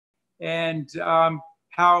and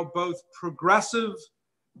how both progressive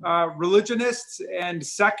religionists and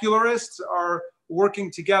secularists are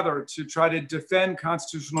working together to try to defend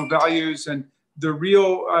constitutional values and the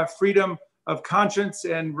real freedom of conscience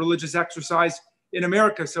and religious exercise in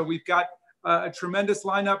America. So we've got a tremendous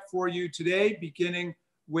lineup for you today, beginning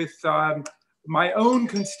with my own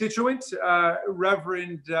constituent,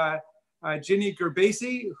 Reverend Ginny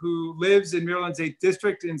Gerbasi, who lives in Maryland's 8th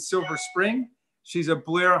District in Silver Spring. She's a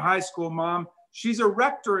Blair High School mom. She's a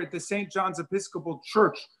rector at the St. John's Episcopal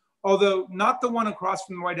Church, although not the one across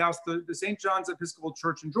from the White House, the St. John's Episcopal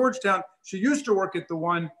Church in Georgetown. She used to work at the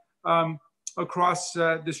one across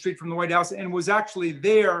the street from the White House, and was actually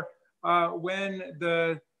there when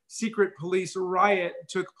the secret police riot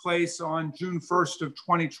took place on June 1st of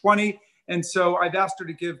 2020. And so I've asked her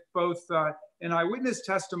to give both an eyewitness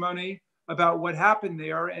testimony about what happened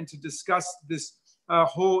there and to discuss this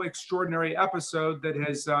whole extraordinary episode that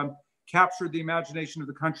has captured the imagination of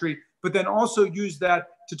the country, but then also use that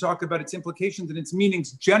to talk about its implications and its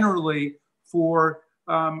meanings generally for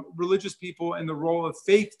religious people and the role of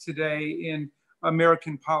faith today in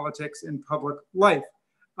American politics and public life.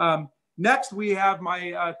 Next, we have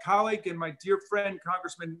my colleague and my dear friend,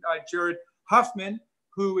 Congressman Jared Huffman,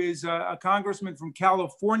 who is a congressman from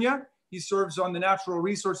California. He serves on the Natural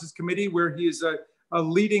Resources Committee, where he is a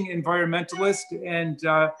leading environmentalist and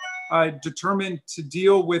determined to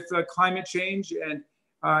deal with climate change and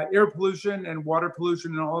air pollution and water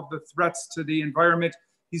pollution and all of the threats to the environment.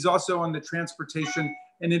 He's also on the Transportation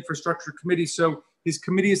and Infrastructure Committee. So his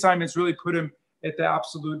committee assignments really put him at the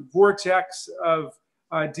absolute vortex of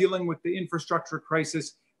dealing with the infrastructure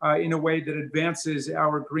crisis in a way that advances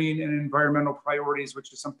our green and environmental priorities,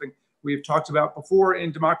 which is something we've talked about before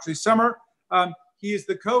in Democracy Summer. He is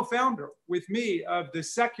the co-founder with me of the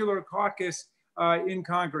Secular Caucus in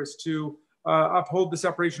Congress to uphold the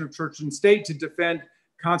separation of church and state, to defend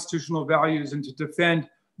constitutional values, and to defend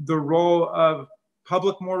the role of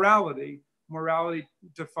public morality, morality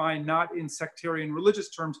defined not in sectarian religious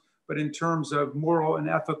terms, but in terms of moral and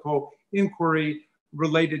ethical inquiry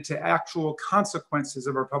related to actual consequences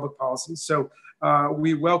of our public policies. So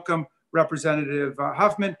we welcome Representative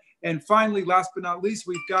Huffman. And finally, last but not least,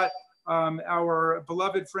 we've got our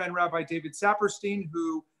beloved friend, Rabbi David Saperstein,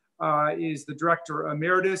 who is the Director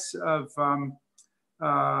Emeritus of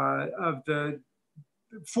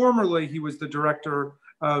formerly he was the Director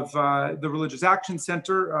of the Religious Action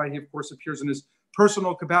Center. He, of course, appears in his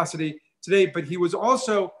personal capacity today, but he was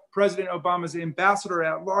also President Obama's ambassador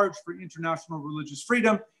at large for international religious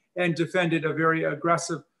freedom and defended a very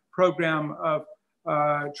aggressive program of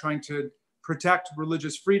trying to protect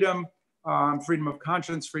religious freedom, freedom of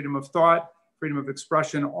conscience, freedom of thought, freedom of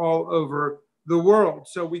expression all over the world.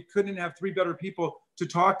 So we couldn't have three better people to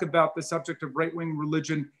talk about the subject of right-wing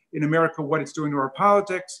religion in America, what it's doing to our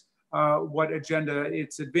politics, what agenda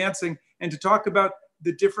it's advancing, and to talk about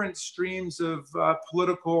the different streams of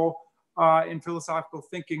political and philosophical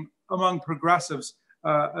thinking among progressives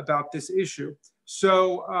about this issue.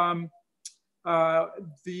 So life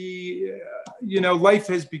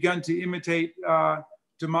has begun to imitate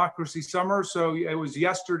Democracy Summer. So it was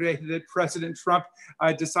yesterday that President Trump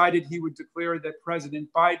decided he would declare that President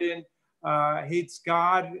Biden hates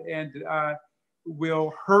God and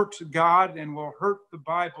will hurt God and will hurt the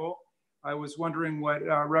Bible. I was wondering what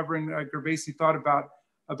Reverend Gerbasi thought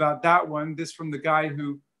about that one. This from the guy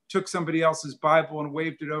who took somebody else's Bible and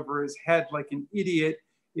waved it over his head like an idiot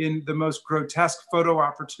in the most grotesque photo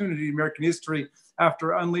opportunity in American history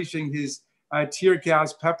after unleashing his tear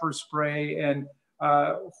gas, pepper spray, and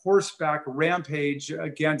horseback rampage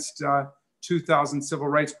against 2,000 civil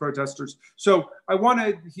rights protesters. So I want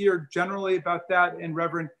to hear generally about that. And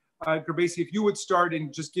Reverend Gerbasi, if you would start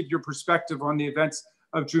and just give your perspective on the events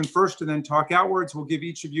of June 1st and then talk outwards. We'll give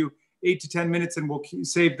each of you 8 to 10 minutes and we'll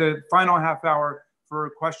save the final half hour for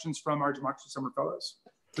questions from our Democracy Summer Fellows.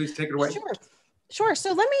 Please take it away. Sure.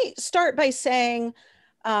 So let me start by saying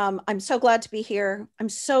I'm so glad to be here. I'm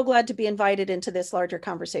so glad to be invited into this larger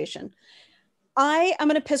conversation. I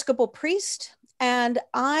am an Episcopal priest, and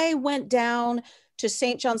I went down to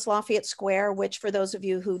St. John's Lafayette Square, which for those of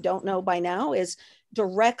you who don't know by now is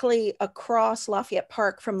directly across Lafayette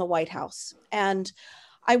Park from the White House. And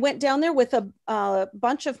I went down there with a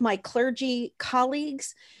bunch of my clergy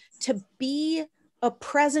colleagues to be a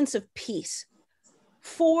presence of peace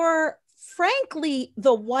for, frankly,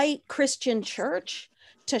 the white Christian church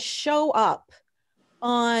to show up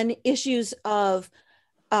on issues of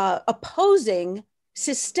opposing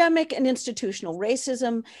systemic and institutional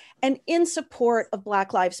racism and in support of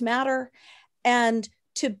Black Lives Matter, and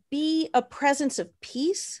to be a presence of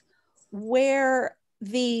peace where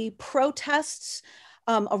the protests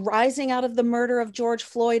arising out of the murder of George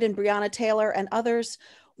Floyd and Breonna Taylor and others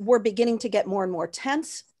were beginning to get more and more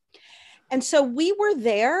tense. And so we were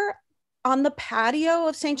there on the patio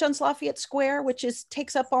of St. John's Lafayette Square, which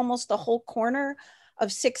takes up almost the whole corner of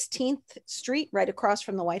 16th Street, right across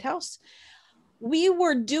from the White House. We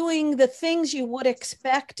were doing the things you would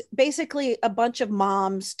expect basically a bunch of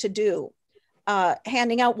moms to do,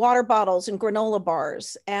 handing out water bottles and granola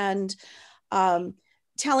bars and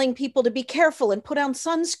telling people to be careful and put on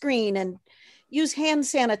sunscreen and use hand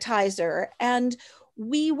sanitizer. And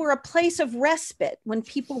we were a place of respite when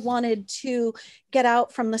people wanted to get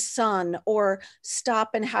out from the sun or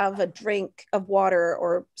stop and have a drink of water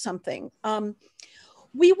or something.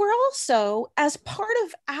 We were also, as part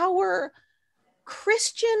of our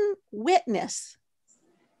Christian witness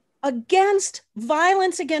against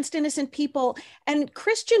violence against innocent people and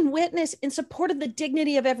Christian witness in support of the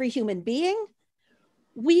dignity of every human being,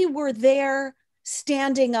 we were there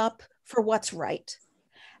standing up for what's right.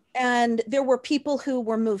 And there were people who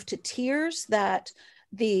were moved to tears that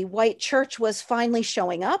the white church was finally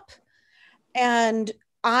showing up. And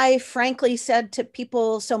I frankly said to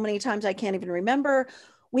people so many times I can't even remember,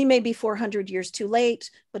 we may be 400 years too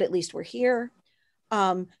late, but at least we're here.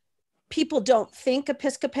 People don't think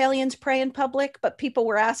Episcopalians pray in public, but people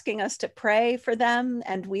were asking us to pray for them,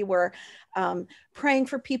 and we were praying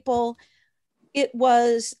for people. It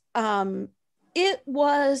was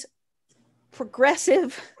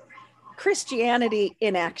progressive Christianity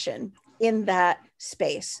in action in that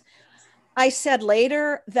space. I said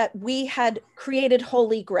later that we had created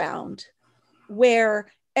holy ground where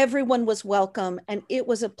everyone was welcome, and it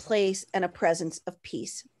was a place and a presence of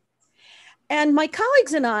peace. And my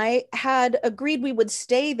colleagues and I had agreed we would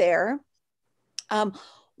stay there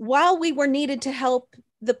while we were needed to help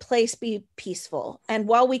the place be peaceful and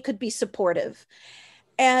while we could be supportive.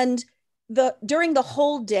 And during the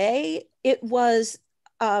whole day, it was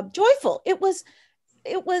joyful. It was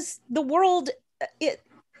the world. It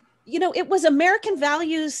was American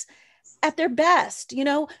values at their best.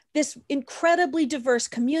 This incredibly diverse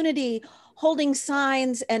community holding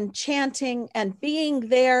signs and chanting and being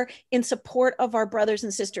there in support of our brothers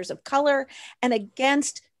and sisters of color and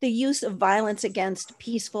against the use of violence against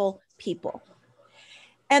peaceful people.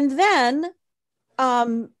 And then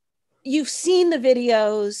you've seen the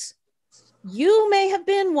videos. You may have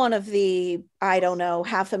been one of the,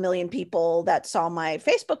 500,000 people that saw my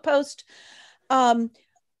Facebook post.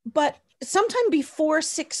 But sometime before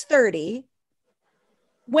 6:30,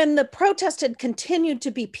 when the protest had continued to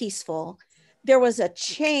be peaceful, there was a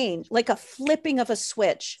change, like a flipping of a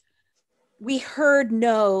switch. We heard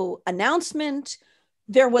no announcement.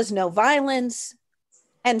 There was no violence.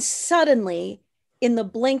 And suddenly, in the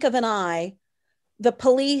blink of an eye, the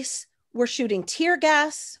police were shooting tear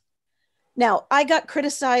gas. Now, I got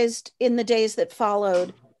criticized in the days that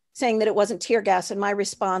followed, saying that it wasn't tear gas. And my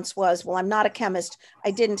response was, well, I'm not a chemist.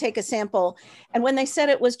 I didn't take a sample. And when they said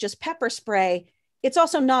it was just pepper spray, it's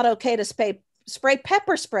also not okay to spray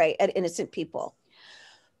pepper spray at innocent people.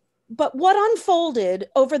 But what unfolded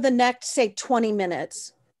over the next, say, 20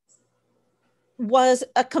 minutes was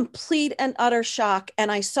a complete and utter shock.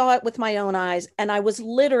 And I saw it with my own eyes. And I was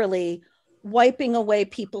literally wiping away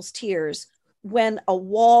people's tears when a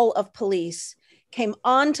wall of police came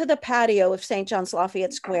onto the patio of St. John's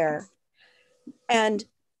Lafayette Square and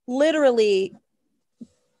literally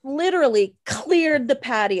cleared the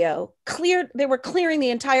patio, they were clearing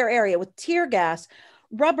the entire area with tear gas,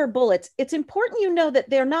 rubber bullets. It's important you know that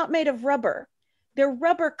they're not made of rubber. They're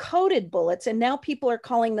rubber coated bullets, and now people are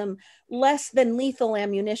calling them less than lethal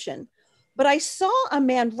ammunition. But I saw a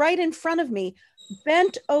man right in front of me,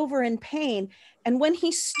 bent over in pain, and when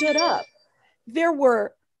he stood up, there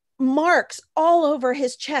were marks all over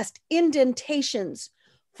his chest, indentations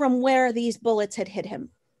from where these bullets had hit him.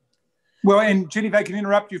 Well, and Jenny, if I can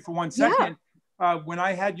interrupt you for 1 second, when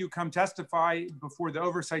I had you come testify before the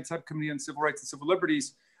Oversight Subcommittee on Civil Rights and Civil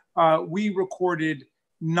Liberties, we recorded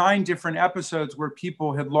 9 different episodes where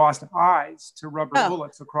people had lost eyes to rubber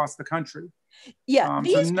bullets across the country. Yeah,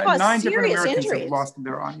 these so caused 9 serious different Americans injuries. have lost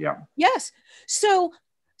their eye. Yeah. Yes. So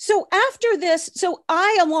after this,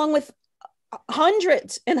 I, along with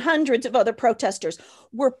hundreds and hundreds of other protesters,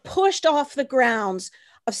 were pushed off the grounds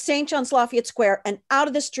of St. John's Lafayette Square and out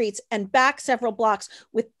of the streets and back several blocks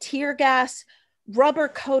with tear gas,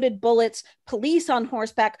 rubber-coated bullets, police on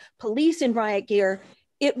horseback, police in riot gear.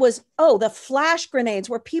 It was, the flash grenades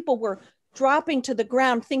where people were dropping to the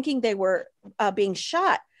ground thinking they were being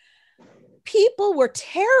shot. People were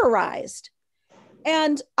terrorized.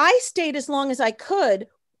 And I stayed as long as I could,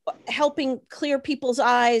 helping clear people's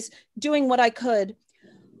eyes, doing what I could.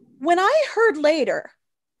 When I heard later,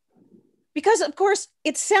 because of course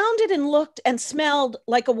it sounded and looked and smelled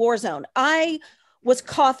like a war zone. I was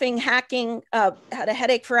coughing, hacking, had a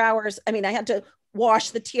headache for hours. I mean, I had to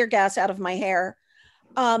wash the tear gas out of my hair.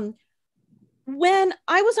 When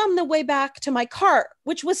I was on the way back to my car,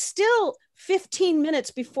 which was still 15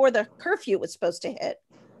 minutes before the curfew was supposed to hit,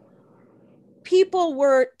 people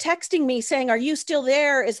were texting me saying, "Are you still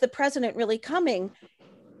there? Is the president really coming?"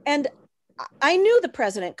 And I knew the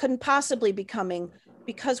president couldn't possibly be coming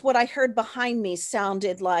because what I heard behind me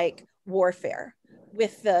sounded like warfare,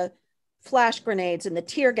 with the flash grenades and the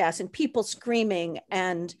tear gas and people screaming.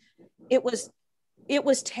 And it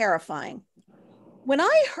was terrifying. When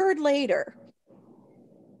I heard later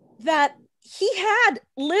that he had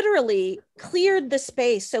literally cleared the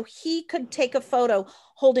space so he could take a photo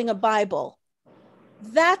holding a Bible,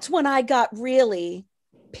 that's when I got really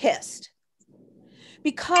pissed.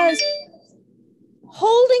 Because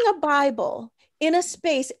holding a Bible in a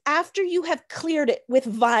space after you have cleared it with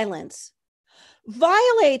violence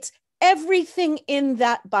violates everything in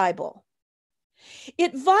that Bible.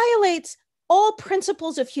 It violates all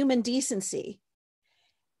principles of human decency.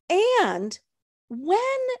 And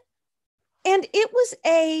it was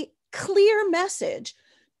a clear message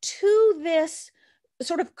to this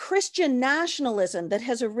sort of Christian nationalism that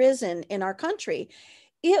has arisen in our country.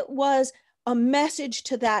 It was a message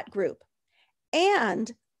to that group.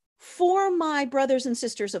 And for my brothers and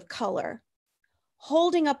sisters of color,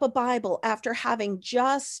 holding up a Bible after having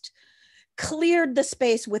just cleared the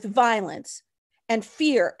space with violence and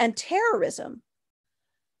fear and terrorism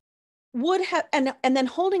would have, and then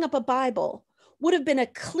holding up a Bible would have been a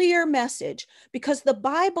clear message, because the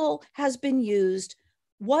Bible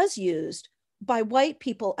was used by white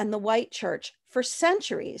people and the white church for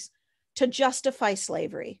centuries to justify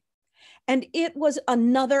slavery. And it was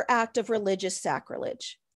another act of religious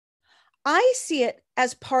sacrilege. I see it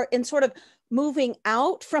as part in sort of moving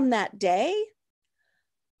out from that day.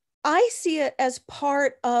 I see it as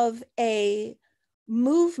part of a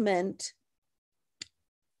movement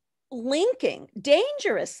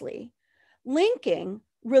dangerously linking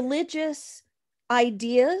religious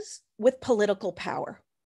ideas with political power.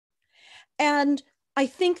 And I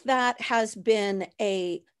think that has been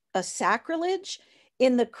a sacrilege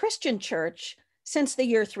in the Christian church since the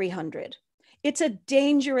year 300. It's a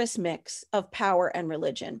dangerous mix of power and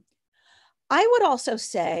religion. I would also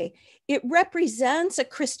say it represents a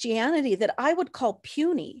Christianity that I would call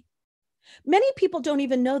puny. Many people don't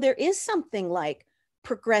even know there is something like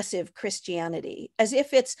progressive Christianity, as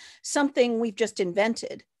if it's something we've just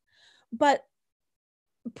invented. But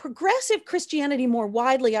progressive Christianity more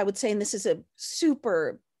widely, I would say, and this is a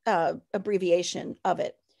super abbreviation of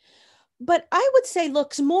it, but I would say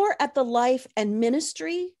looks more at the life and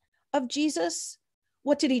ministry of Jesus.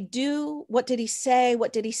 What did he do? What did he say?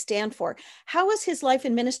 What did he stand for? How is his life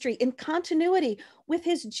and ministry in continuity with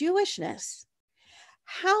his Jewishness?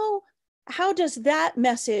 How does that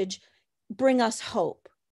message bring us hope?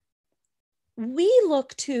 We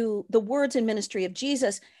look to the words and ministry of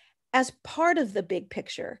Jesus as part of the big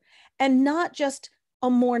picture, and not just a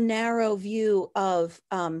more narrow view of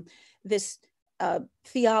this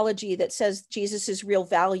theology that says Jesus's real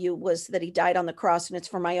value was that he died on the cross and it's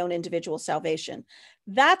for my own individual salvation.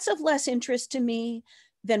 That's of less interest to me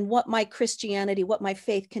than what my Christianity, what my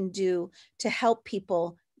faith can do to help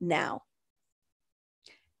people now.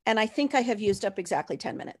 And I think I have used up exactly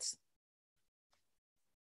 10 minutes.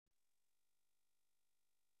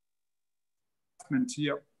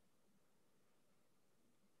 Yep.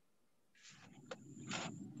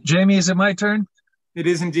 Jamie, is it my turn? It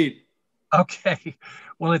is indeed. Okay.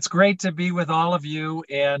 Well, it's great to be with all of you.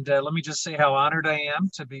 And let me just say how honored I am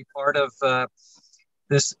to be part of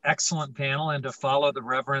this excellent panel and to follow the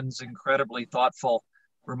Reverend's incredibly thoughtful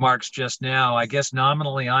remarks just now. I guess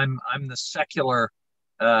nominally I'm the secular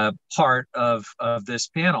part of this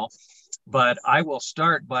panel, but I will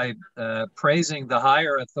start by praising the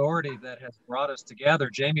higher authority that has brought us together,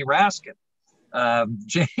 Jamie Raskin.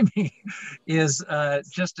 Jamie is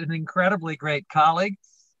just an incredibly great colleague.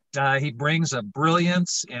 He brings a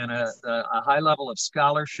brilliance and a high level of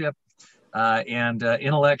scholarship and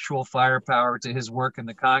intellectual firepower to his work in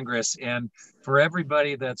the Congress. And for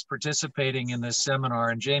everybody that's participating in this seminar,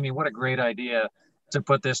 and Jamie, what a great idea to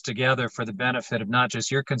put this together for the benefit of not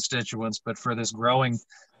just your constituents, but for this growing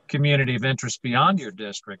community of interest beyond your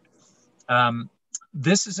district.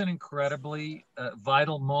 This is an incredibly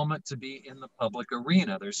vital moment to be in the public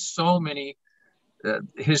arena. There's so many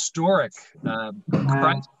historic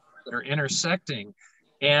crises that are intersecting,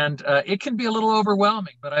 and it can be a little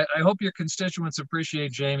overwhelming, but I hope your constituents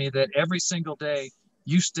appreciate, Jamie, that every single day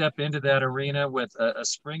you step into that arena with a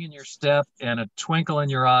spring in your step and a twinkle in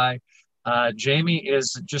your eye. Jamie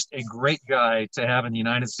is just a great guy to have in the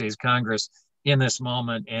United States Congress in this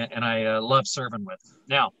moment, and I love serving with him.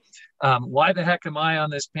 Now, why the heck am I on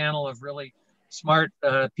this panel of really smart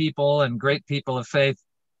people and great people of faith?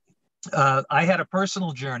 I had a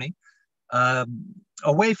personal journey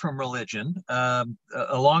away from religion, a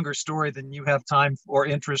longer story than you have time or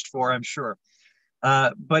interest for, I'm sure.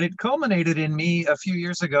 But it culminated in me a few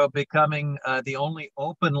years ago becoming the only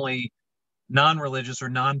openly non-religious or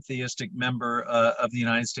non-theistic member of the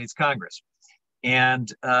United States Congress.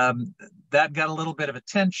 And that got a little bit of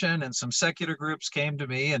attention, and some secular groups came to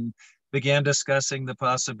me and began discussing the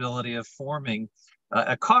possibility of forming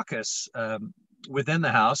a caucus within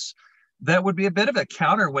the House that would be a bit of a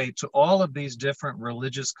counterweight to all of these different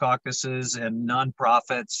religious caucuses and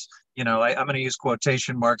nonprofits. You know, I'm going to use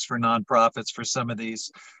quotation marks for nonprofits for some of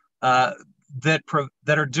these that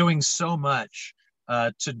are doing so much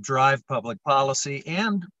to drive public policy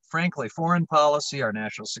and, frankly, foreign policy, our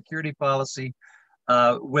national security policy,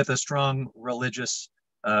 with a strong religious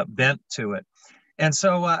bent to it. And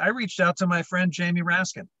so I reached out to my friend Jamie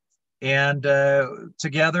Raskin. And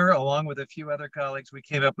together, along with a few other colleagues, we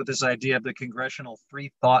came up with this idea of the Congressional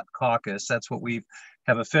Free Thought Caucus. That's what we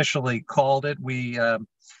have officially called it. We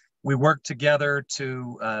worked together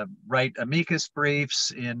to write amicus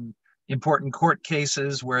briefs in important court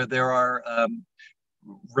cases where there are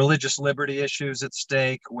religious liberty issues at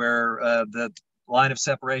stake, where the line of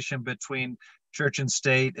separation between church and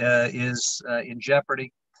state is in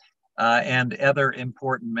jeopardy. And other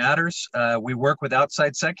important matters. We work with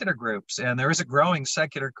outside secular groups, and there is a growing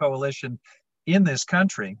secular coalition in this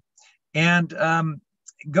country. And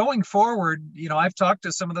going forward, you know, I've talked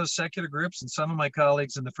to some of those secular groups and some of my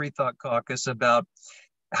colleagues in the Free Thought Caucus about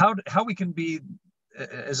how we can be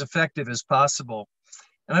as effective as possible.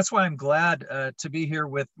 And that's why I'm glad to be here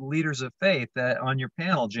with leaders of faith on your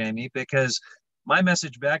panel, Jamie, because my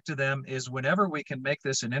message back to them is whenever we can make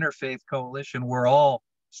this an interfaith coalition, we're all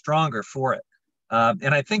stronger for it.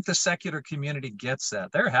 And I think the secular community gets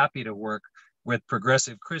that. They're happy to work with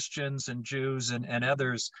progressive Christians and Jews and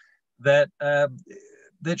others that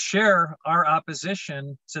share our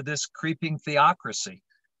opposition to this creeping theocracy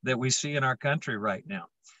that we see in our country right now.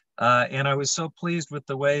 And I was so pleased with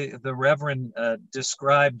the way the Reverend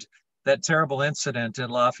described that terrible incident at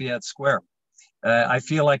Lafayette Square. I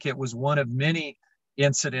feel like it was one of many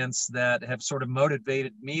incidents that have sort of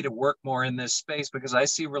motivated me to work more in this space, because I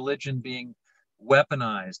see religion being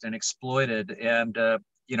weaponized and exploited and,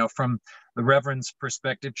 you know, from the Reverend's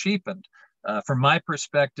perspective, cheapened. From my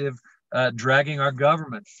perspective, dragging our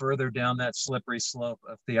government further down that slippery slope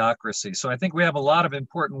of theocracy. So I think we have a lot of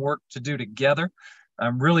important work to do together.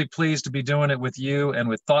 I'm really pleased to be doing it with you and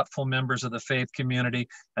with thoughtful members of the faith community.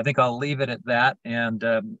 I think I'll leave it at that and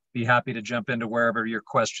be happy to jump into wherever your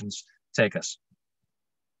questions take us.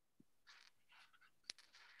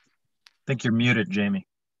 I think you're muted, Jamie.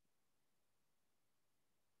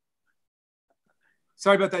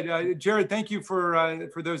 Sorry about that. Jared, thank you for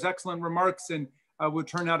those excellent remarks, and we'll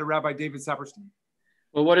turn now to Rabbi David Saperstein.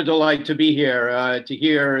 Well, what a delight to be here, to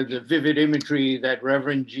hear the vivid imagery that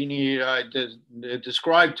Reverend Jeannie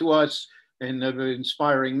described to us and the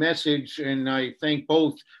inspiring message. And I thank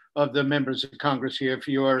both of the members of Congress here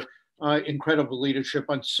for your incredible leadership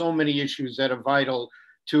on so many issues that are vital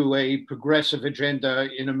to a progressive agenda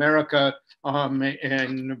in America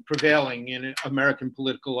and prevailing in American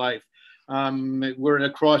political life. We're at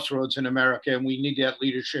a crossroads in America, and we need that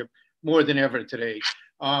leadership more than ever today.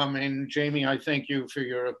 And Jamie, I thank you for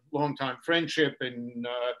your longtime friendship and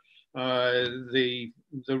the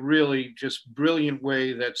really just brilliant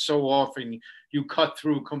way that so often you cut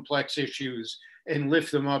through complex issues and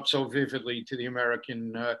lift them up so vividly to the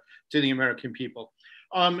American people.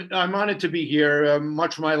 I'm honored to be here.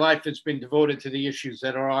 Much of my life has been devoted to the issues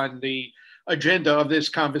that are on the agenda of this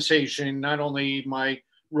conversation, not only my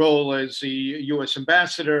role as the U.S.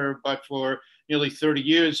 ambassador, but for nearly 30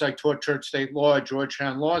 years, I taught church state law at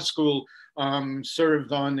Georgetown Law School,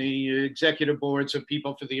 served on the executive boards of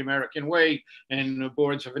People for the American Way and the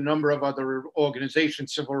boards of a number of other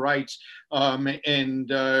organizations, civil rights and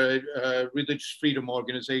religious freedom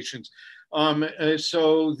organizations.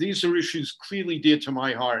 So these are issues clearly dear to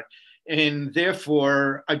my heart. And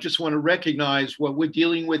therefore, I just want to recognize what we're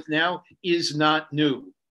dealing with now is not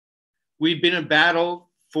new. We've been in battle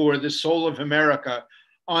for the soul of America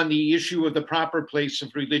on the issue of the proper place of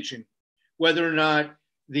religion, whether or not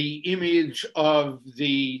the image of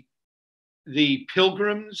the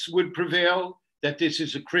pilgrims would prevail, that this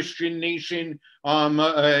is a Christian nation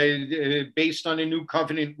based on a new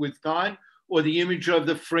covenant with God, or the image of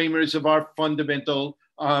the framers of our fundamental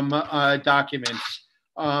documents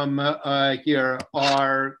here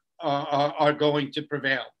are going to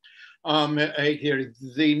prevail. Here,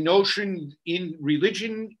 the notion in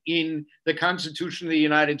religion in the Constitution of the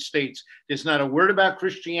United States, there's not a word about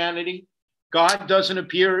Christianity. God doesn't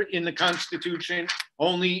appear in the Constitution,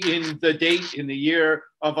 only in the date, in the year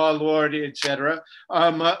of our Lord, etc.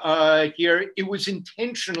 Here, it was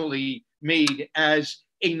intentionally made as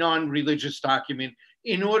a non-religious document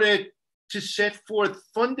in order to set forth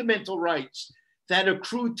fundamental rights that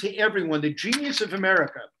accrued to everyone. The genius of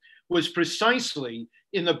America was precisely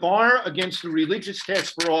in the bar against the religious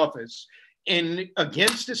test for office and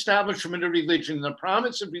against establishment of religion. The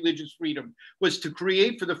promise of religious freedom was to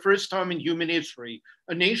create, for the first time in human history,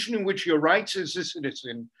 a nation in which your rights as a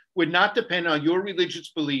citizen would not depend on your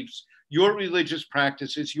religious beliefs, your religious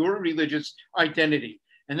practices, your religious identity.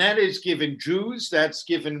 And that has given Jews, that's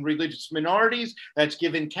given religious minorities, that's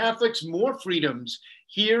given Catholics more freedoms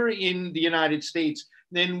here in the United States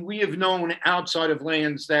than we have known outside of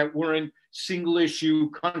lands that weren't single issue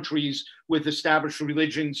countries with established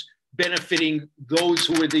religions benefiting those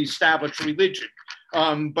who were the established religion,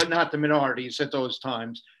 but not the minorities at those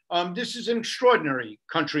times. This is an extraordinary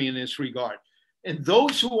country in this regard. And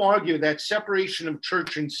those who argue that separation of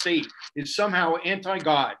church and state is somehow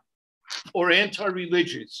anti-God or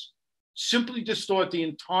anti-religious simply distort the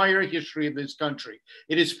entire history of this country.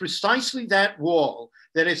 It is precisely that wall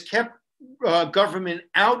that has kept government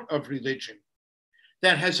out of religion,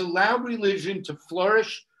 that has allowed religion to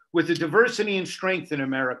flourish with the diversity and strength in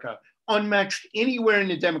America, unmatched anywhere in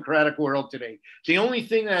the democratic world today. The only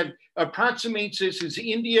thing that approximates this is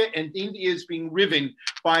India, and India is being riven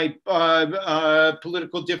by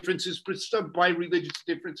political differences, by religious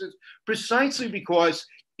differences, precisely because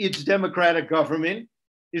its democratic government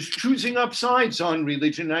is choosing up sides on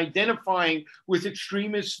religion, identifying with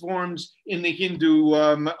extremist forms in the Hindu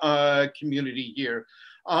community here.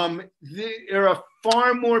 There are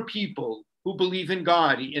far more people who believe in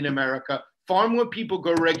God in America, far more people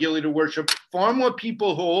go regularly to worship, far more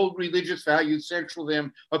people who hold religious values central to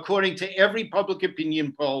them, according to every public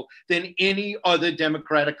opinion poll, than any other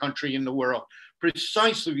democratic country in the world,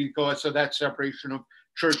 precisely because of that separation of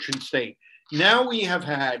church and state. Now we have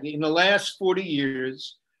had, in the last 40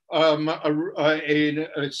 years, we've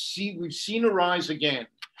seen arise again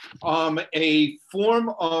a form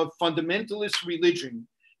of fundamentalist religion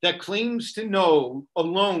that claims to know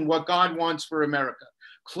alone what God wants for America,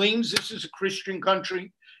 claims this is a Christian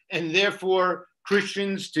country, and therefore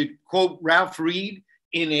Christians, to quote Ralph Reed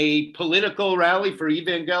in a political rally for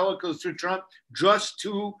evangelicals to Trump just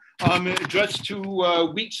two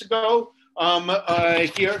weeks ago,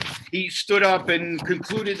 here he stood up and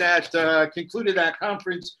concluded that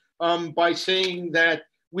conference by saying that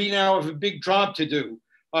we now have a big job to do.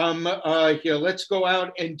 Here, let's go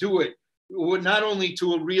out and do it. Not only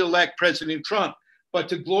to re-elect President Trump, but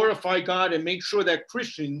to glorify God and make sure that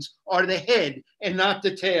Christians are the head and not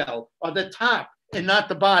the tail, are the top and not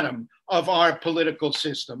the bottom of our political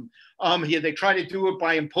system. Here, they try to do it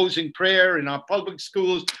by imposing prayer in our public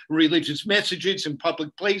schools, religious messages in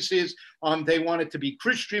public places. They want it to be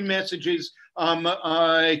Christian messages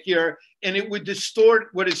here, and it would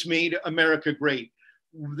distort what has made America great.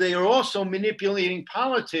 They are also manipulating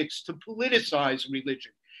politics to politicize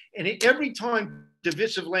religion. And every time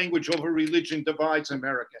divisive language over religion divides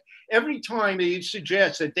America, every time they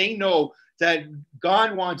suggest that they know that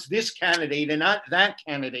God wants this candidate and not that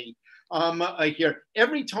candidate, here,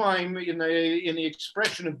 every time in the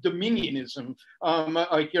expression of dominionism,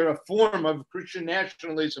 I hear a form of Christian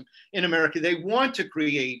nationalism in America, they want to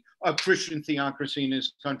create a Christian theocracy in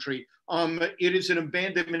this country. It is an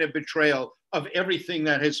abandonment and betrayal of everything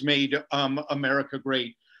that has made America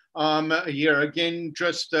great. Here again,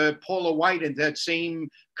 just Paula White at that same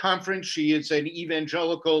conference. She is an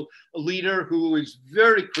evangelical leader who is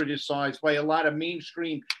very criticized by a lot of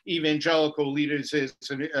mainstream evangelical leaders as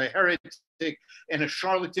a heretic and a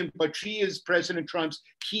charlatan, but she is President Trump's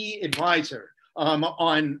key advisor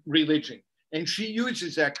on religion. And she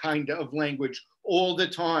uses that kind of language all the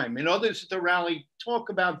time. And others at the rally talk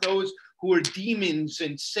about those who are demons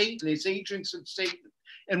and Satan as agents of Satan.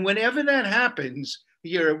 And whenever that happens,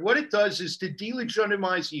 here, what it does is to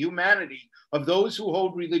delegitimize the humanity of those who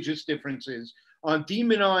hold religious differences,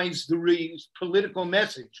 demonize the political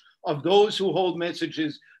message of those who hold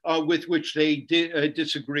messages with which they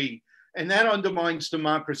disagree. And that undermines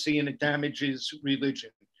democracy and it damages religion.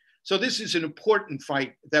 So this is an important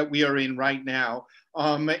fight that we are in right now,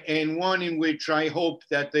 and one in which I hope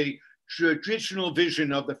that the traditional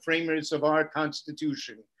vision of the framers of our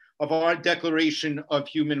Constitution, of our Declaration of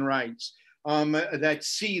Human Rights, that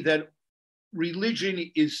see that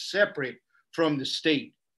religion is separate from the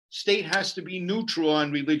state. State has to be neutral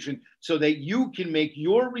on religion so that you can make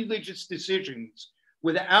your religious decisions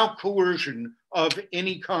without coercion of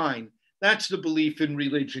any kind. That's the belief in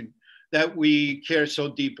religion that we care so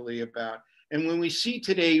deeply about. And when we see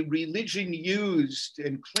today religion used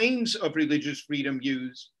and claims of religious freedom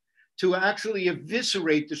used to actually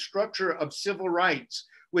eviscerate the structure of civil rights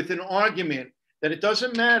with an argument that it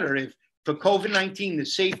doesn't matter if for COVID-19, the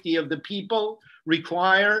safety of the people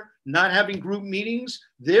require not having group meetings,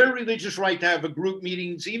 their religious right to have a group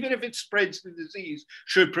meetings, even if it spreads the disease,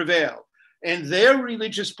 should prevail. And their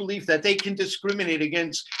religious belief that they can discriminate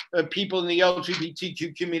against people in the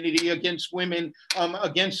LGBTQ community, against women,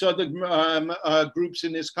 against other groups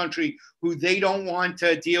in this country who they don't want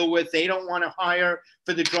to deal with, they don't want to hire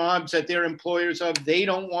for the jobs that their employers of, they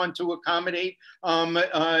don't want to accommodate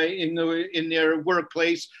in their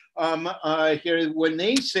workplace. Here, when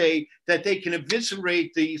they say that they can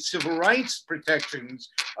eviscerate the civil rights protections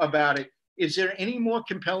about it, is there any more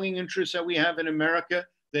compelling interest that we have in America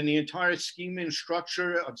than the entire scheme and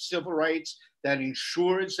structure of civil rights that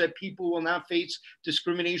ensures that people will not face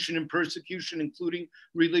discrimination and persecution, including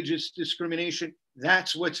religious discrimination?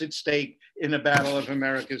 That's what's at stake in the battle of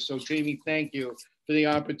America. So Jamie, thank you for the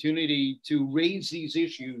opportunity to raise these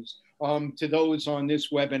issues to those on this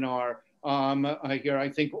webinar.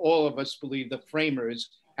 I think all of us believe the framers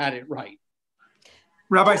had it right.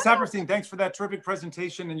 Rabbi Saperstein, thanks for that terrific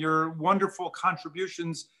presentation and your wonderful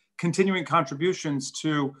contributions, continuing contributions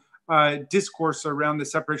to discourse around the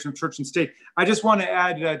separation of church and state. I just want to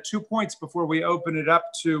add 2 points before we open it up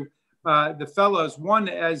to the fellows. One,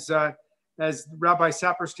 as Rabbi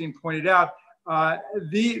Saperstein pointed out,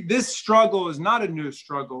 this struggle is not a new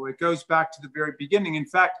struggle. It goes back to the very beginning. In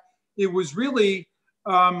fact, it was really,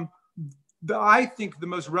 I think, the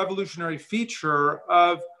most revolutionary feature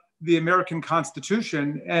of the American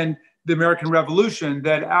Constitution and the American Revolution,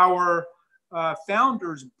 that our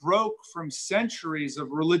founders broke from centuries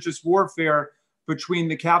of religious warfare between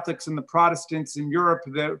the Catholics and the Protestants in Europe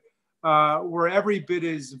that were every bit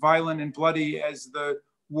as violent and bloody as the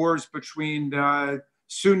wars between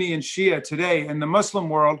Sunni and Shia today in the Muslim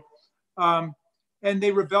world. And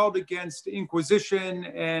they rebelled against Inquisition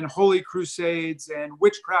and Holy Crusades and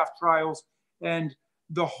witchcraft trials and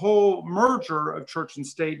the whole merger of church and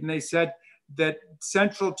state. And they said that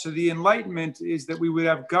central to the Enlightenment is that we would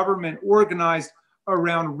have government organized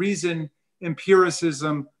around reason,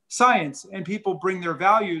 empiricism, science, and people bring their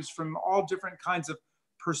values from all different kinds of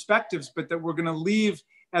perspectives, but that we're going to leave,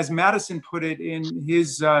 as Madison put it in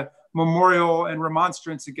his memorial and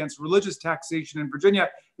remonstrance against religious taxation in Virginia,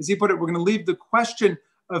 as he put it, we're going to leave the question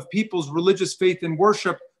of people's religious faith and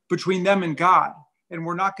worship between them and God. And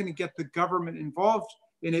we're not going to get the government involved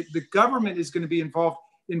in it. The government is going to be involved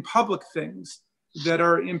in public things that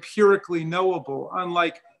are empirically knowable,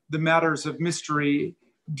 unlike the matters of mystery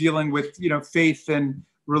dealing with, faith and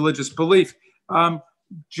religious belief.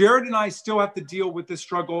 Jared and I still have to deal with this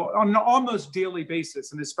struggle on an almost daily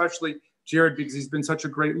basis, and especially Jared, because he's been such a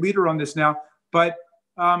great leader on this now. But,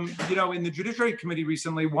 in the Judiciary Committee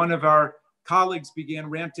recently, one of our colleagues began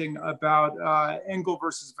ranting about Engel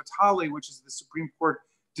versus Vitale, which is the Supreme Court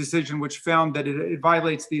decision which found that it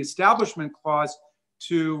violates the Establishment Clause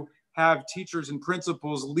to have teachers and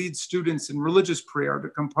principals lead students in religious prayer, to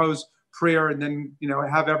compose prayer and then,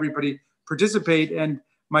 have everybody participate. And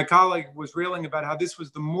my colleague was railing about how this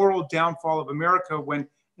was the moral downfall of America when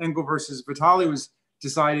Engel versus Vitale was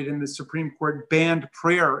decided and the Supreme Court banned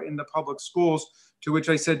prayer in the public schools, to which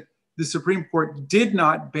I said, the Supreme Court did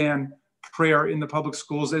not ban prayer in the public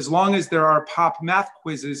schools. As long as there are pop math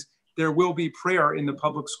quizzes, there will be prayer in the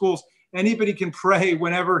public schools. Anybody can pray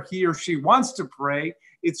whenever he or she wants to pray.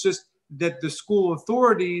 It's just that the school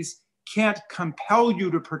authorities can't compel you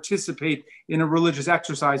to participate in a religious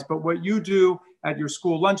exercise. But what you do at your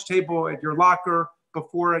school lunch table, at your locker,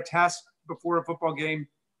 before a test, before a football game,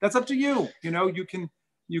 that's up to you.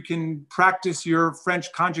 You can practice your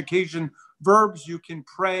French conjugation verbs, you can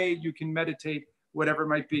pray, you can meditate, whatever it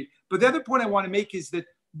might be. But the other point I want to make is that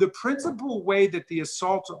the principal way that the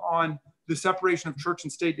assault on the separation of church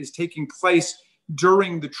and state is taking place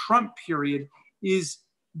during the Trump period is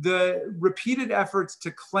the repeated efforts to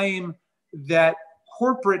claim that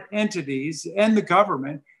corporate entities and the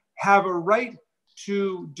government have a right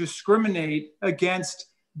to discriminate against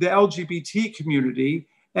the LGBT community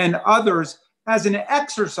and others as an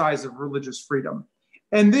exercise of religious freedom.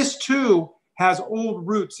 And this too has old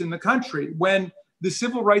roots in the country. When the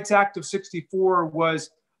Civil Rights Act of '64 was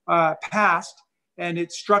passed and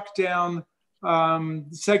it struck down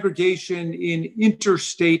segregation in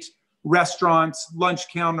interstate restaurants, lunch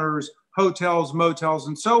counters, hotels, motels,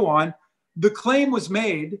 and so on. The claim was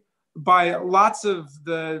made by lots of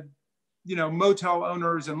the motel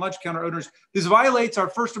owners and lunch counter owners. This violates our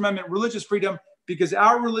First Amendment religious freedom because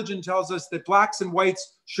our religion tells us that blacks and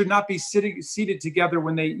whites should not be seated together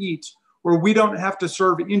when they eat, or we don't have to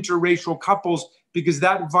serve interracial couples because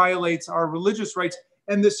that violates our religious rights.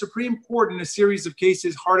 And the Supreme Court, in a series of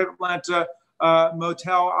cases, Heart of Atlanta,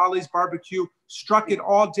 Motel, Ollie's Barbecue, struck it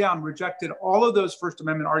all down, rejected all of those First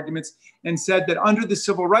Amendment arguments, and said that under the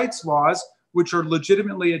civil rights laws, which are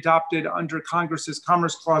legitimately adopted under Congress's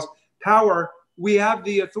Commerce Clause power, we have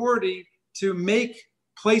the authority to make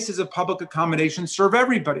places of public accommodation serve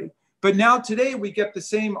everybody. But now today we get the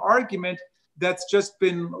same argument that's just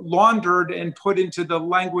been laundered and put into the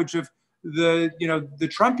language of the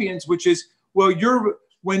Trumpians, which is, well,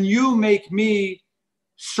 when you make me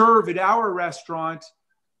serve at our restaurant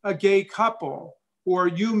a gay couple, or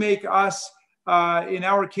you make us in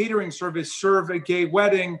our catering service serve a gay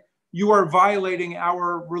wedding, you are violating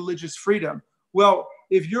our religious freedom. Well,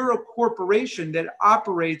 if you're a corporation that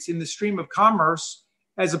operates in the stream of commerce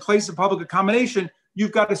as a place of public accommodation,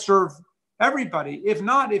 you've got to serve everybody. If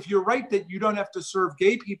not, if you're right that you don't have to serve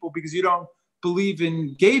gay people because you don't believe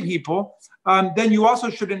in gay people, then you also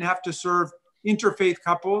shouldn't have to serve interfaith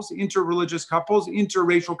couples, interreligious couples,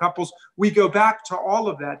 interracial couples. We go back to all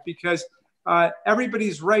of that because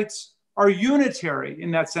everybody's rights are unitary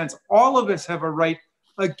in that sense. All of us have a right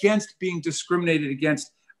against being discriminated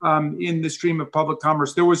against in the stream of public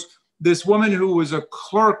commerce. There was this woman who was a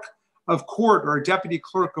clerk of court or a deputy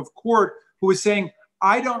clerk of court who was saying,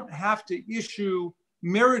 I don't have to issue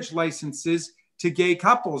marriage licenses to gay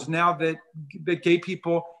couples now that gay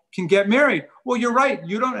people can get married. Well, you're right.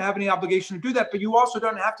 You don't have any obligation to do that, but you also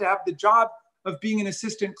don't have to have the job of being an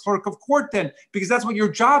assistant clerk of court then, because that's what your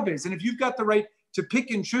job is. And if you've got the right to pick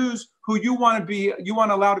and choose who you want to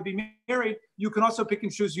allow to be married, you can also pick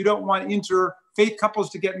and choose. You don't want interfaith couples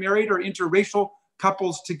to get married or interracial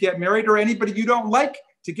couples to get married or anybody you don't like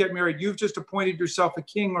to get married. You've just appointed yourself a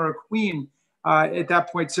king or a queen at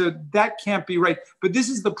that point. So that can't be right. But this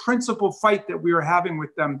is the principal fight that we are having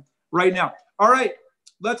with them right now. All right,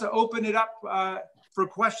 let's open it up for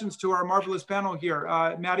questions to our marvelous panel here.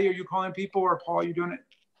 Maddie, are you calling people, or Paul, are you doing it?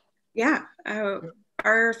 Yeah,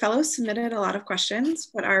 our fellows submitted a lot of questions,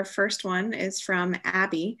 but our first one is from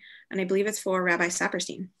Abby, and I believe it's for Rabbi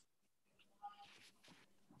Saperstein.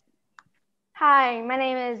 Hi, my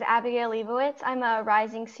name is Abigail Leibowitz. I'm a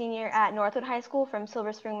rising senior at Northwood High School from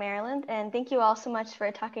Silver Spring, Maryland, and thank you all so much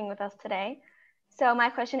for talking with us today. So my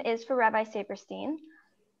question is for Rabbi Saperstein.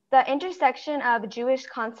 The intersection of Jewish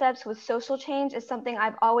concepts with social change is something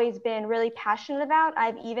I've always been really passionate about.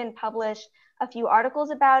 I've even published a few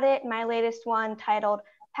articles about it, my latest one titled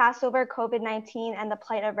Passover, COVID-19, and the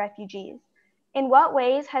Plight of Refugees. In what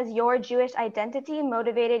ways has your Jewish identity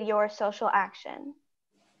motivated your social action?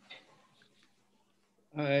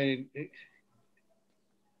 I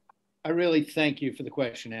really thank you for the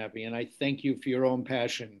question, Abby, and I thank you for your own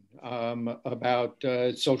passion about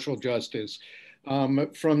social justice.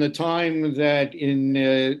 From the time that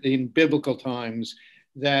in biblical times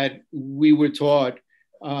that we were taught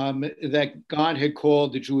that God had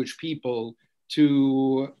called the Jewish people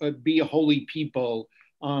to be a holy people,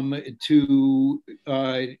 to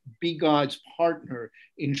be God's partner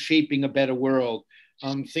in shaping a better world.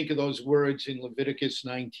 Think of those words in Leviticus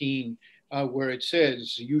 19, where it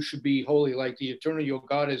says, you should be holy like the eternal your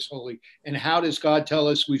God is holy. And how does God tell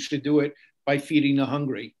us we should do it? By feeding the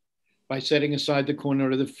hungry, by setting aside the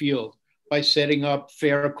corner of the field, by setting up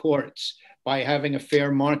fair courts, by having a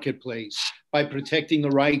fair marketplace, by protecting the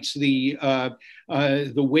rights, the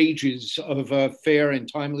wages of fair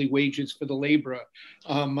and timely wages for the laborer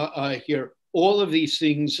here. All of these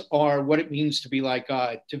things are what it means to be like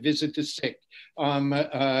God, to visit the sick,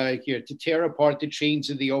 here, to tear apart the chains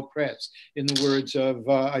of the oppressed, in the words of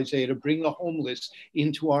Isaiah, to bring the homeless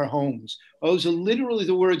into our homes. Those are literally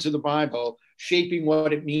the words of the Bible, shaping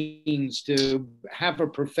what it means to have a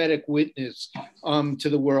prophetic witness to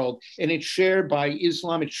the world. And it's shared by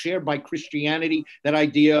Islam, it's shared by Christianity, that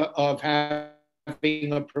idea of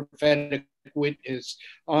having a prophetic witness.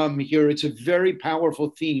 Here, it's a very powerful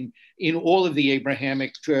theme in all of the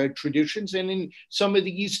Abrahamic traditions and in some of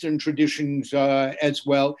the Eastern traditions as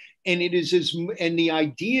well. And it is and the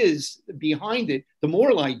ideas behind it, the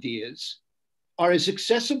moral ideas, are as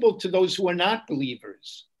accessible to those who are not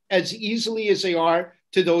believers as easily as they are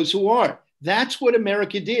to those who are. That's what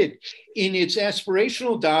America did. In its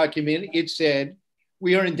aspirational document, it said,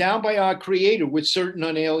 we are endowed by our Creator with certain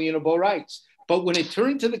unalienable rights. But when it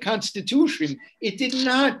turned to the Constitution, it did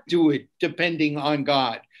not do it depending on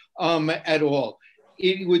God. at all.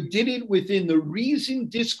 It did it within the reasoned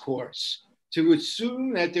discourse to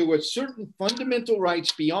assume that there were certain fundamental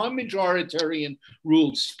rights beyond majoritarian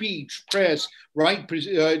rules, speech, press,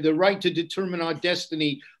 the right to determine our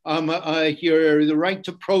destiny, the right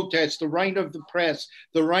to protest, the right of the press,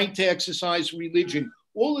 the right to exercise religion.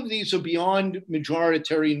 All of these are beyond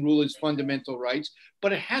majoritarian rule as fundamental rights,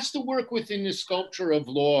 but it has to work within the sculpture of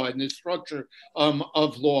law and the structure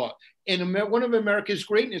of law. And one of America's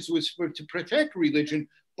greatness was to protect religion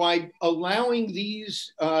by allowing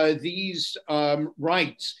these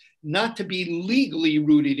rights not to be legally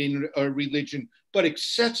rooted in religion, but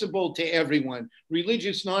accessible to everyone,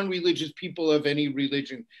 religious, non-religious people of any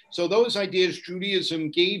religion. So those ideas Judaism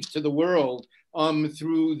gave to the world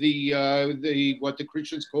through what the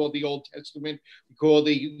Christians call the Old Testament, we call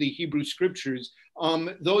the Hebrew Scriptures.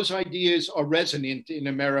 Those ideas are resonant in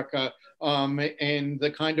America, and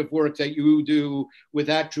the kind of work that you do with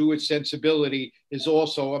that Jewish sensibility is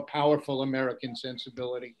also a powerful American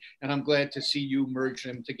sensibility. And I'm glad to see you merge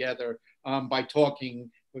them together by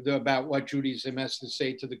talking about what Judaism has to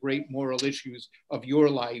say to the great moral issues of your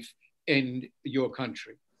life and your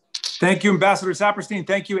country. Thank you, Ambassador Saperstein.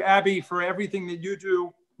 Thank you, Abby, for everything that you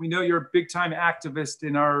do. We know you're a big-time activist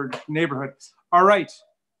in our neighborhood. All right,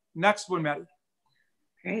 next one, Maddie.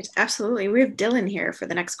 Great, absolutely. We have Dylan here for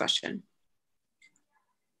the next question.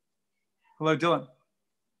 Hello, Dylan.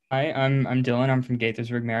 Hi, I'm Dylan. I'm from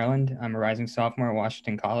Gaithersburg, Maryland. I'm a rising sophomore at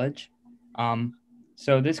Washington College.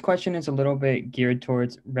 So this question is a little bit geared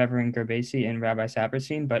towards Reverend Gerbasi and Rabbi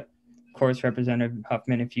Saperstein, but of course, Representative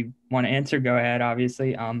Huffman, if you want to answer, go ahead,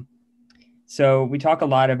 obviously. So we talk a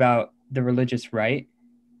lot about the religious right,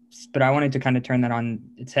 but I wanted to kind of turn that on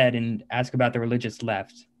its head and ask about the religious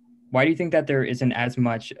left. Why do you think that there isn't as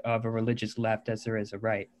much of a religious left as there is a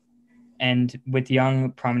right? And with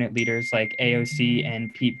young prominent leaders like AOC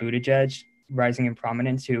and Pete Buttigieg rising in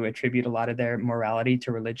prominence who attribute a lot of their morality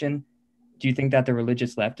to religion, do you think that the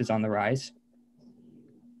religious left is on the rise?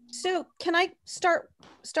 So can I start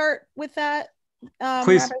with that,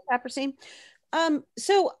 Please. Rabbi Saperstein?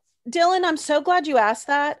 So Dylan, I'm so glad you asked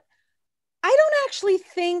that. I don't actually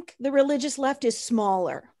think the religious left is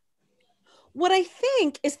smaller. What I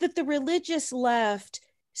think is that the religious left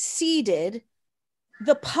ceded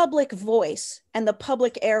the public voice and the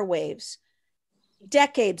public airwaves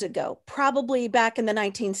decades ago, probably back in the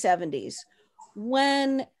 1970s,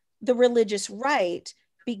 when the religious right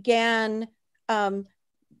began,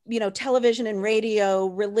 television and radio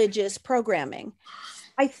religious programming.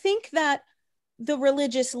 I think that the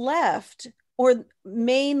religious left, or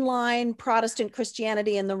mainline Protestant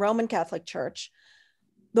Christianity and the Roman Catholic Church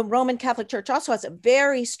also has a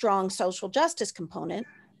very strong social justice component,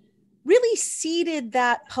 really ceded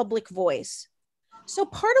that public voice. So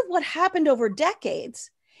part of what happened over decades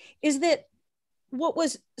is that what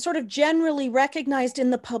was sort of generally recognized in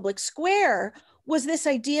the public square was this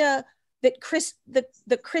idea that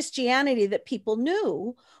the Christianity that people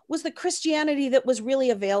knew was the Christianity that was really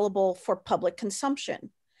available for public consumption.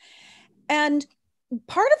 And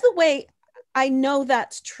part of the way I know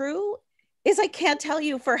that's true is I can't tell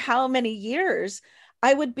you for how many years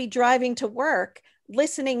I would be driving to work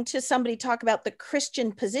listening to somebody talk about the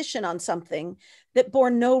Christian position on something that bore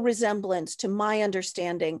no resemblance to my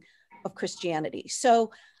understanding of Christianity.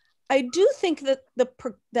 So I do think that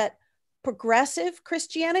that progressive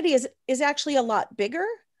Christianity is actually a lot bigger,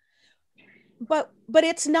 but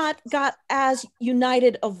it's not got as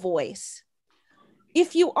united a voice.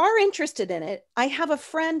 If you are interested in it, I have a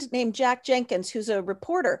friend named Jack Jenkins, who's a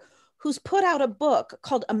reporter, who's put out a book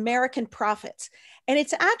called American Prophets. And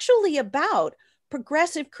it's actually about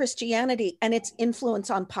progressive Christianity and its influence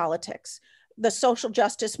on politics, the social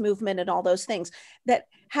justice movement and all those things that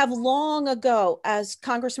have long ago, as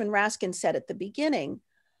Congressman Raskin said at the beginning,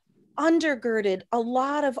 undergirded a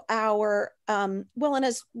lot of our, and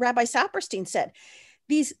as Rabbi Saperstein said,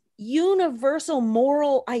 these universal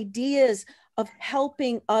moral ideas of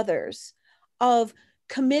helping others, of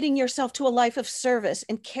committing yourself to a life of service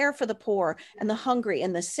and care for the poor and the hungry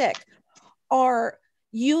and the sick are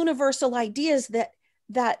universal ideas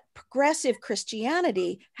that progressive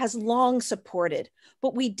Christianity has long supported,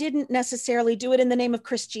 but we didn't necessarily do it in the name of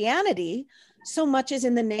Christianity so much as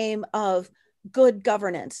in the name of good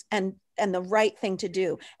governance and the right thing to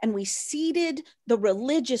do. And we ceded the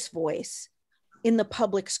religious voice in the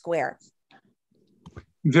public square.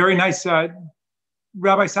 Very nice.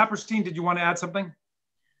 Rabbi Saperstein, did you want to add something?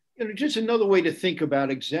 Just another way to think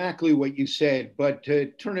about exactly what you said, but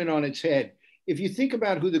to turn it on its head. If you think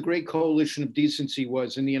about who the Great Coalition of Decency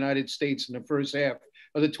was in the United States in the first half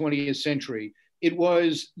of the 20th century, it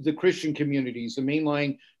was the Christian communities, the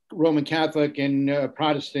mainline Roman Catholic and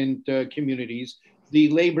Protestant communities, the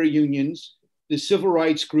labor unions, the civil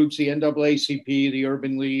rights groups, the NAACP, the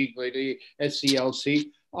Urban League, the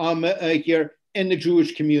SCLC, here, and the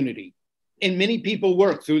Jewish community. And many people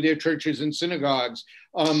work through their churches and synagogues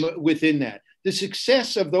within that. The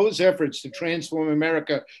success of those efforts to transform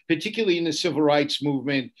America, particularly in the civil rights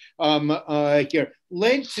movement here,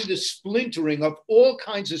 led to the splintering of all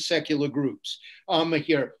kinds of secular groups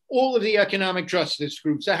here. All of the economic justice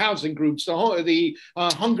groups, the housing groups, the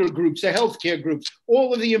hunger groups, the healthcare groups,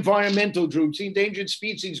 all of the environmental groups, the endangered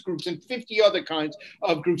species groups, and 50 other kinds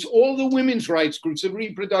of groups, all the women's rights groups, the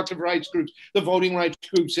reproductive rights groups, the voting rights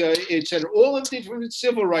groups, et cetera, all of the different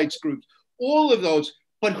civil rights groups, all of those.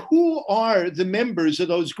 But who are the members of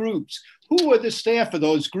those groups? Who are the staff of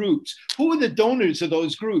those groups? Who are the donors of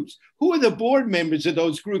those groups? Who are the board members of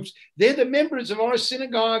those groups? They're the members of our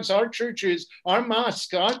synagogues, our churches, our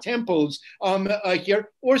mosques, our temples here,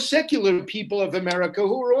 or secular people of America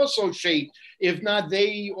who are also shaped, if not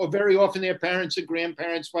they, or very often their parents or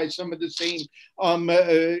grandparents, by some of the same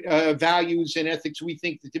values and ethics we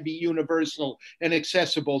think to be universal and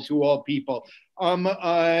accessible to all people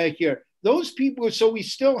here. Those people, so we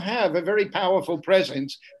still have a very powerful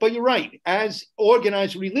presence, but you're right, as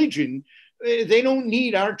organized religion, they don't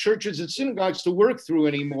need our churches and synagogues to work through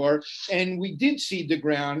anymore. And we did seed the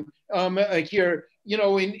ground here, you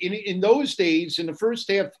know, in those days, in the first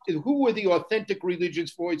half, who were the authentic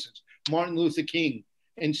religious voices? Martin Luther King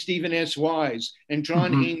and Stephen S. Wise and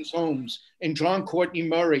John Haynes Holmes and John Courtney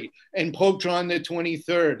Murray and Pope John the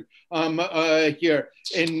 23rd here,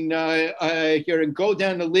 and go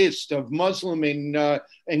down the list of Muslim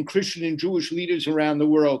and Christian and Jewish leaders around the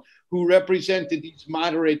world who represented these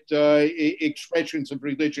moderate expressions of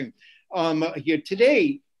religion. Here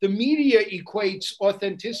today, the media equates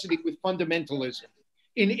authenticity with fundamentalism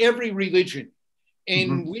in every religion.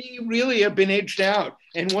 And we really have been edged out.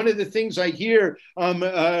 And one of the things I hear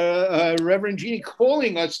Reverend Jeannie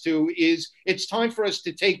calling us to is it's time for us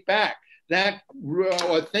to take back that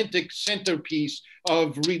authentic centerpiece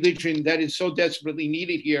of religion that is so desperately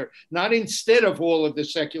needed here, not instead of all of the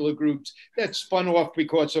secular groups that spun off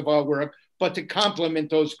because of our work, but to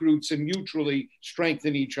complement those groups and mutually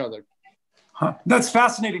strengthen each other. That's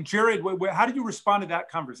fascinating. Jared, how did you respond to that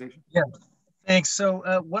conversation? Yeah. Thanks.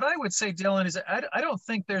 So what I would say, Dylan, is I don't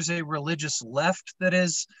think there's a religious left that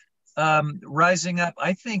is rising up.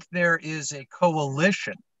 I think there is a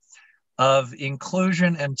coalition of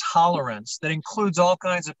inclusion and tolerance that includes all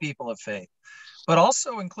kinds of people of faith, but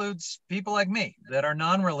also includes people like me that are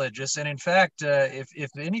non-religious. And in fact,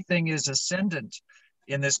 if anything is ascendant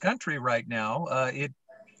in this country right now,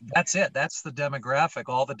 that's it. That's the demographic.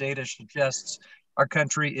 All the data suggests our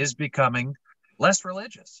country is becoming less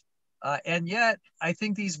religious. And yet, I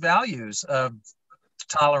think these values of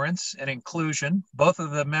tolerance and inclusion, both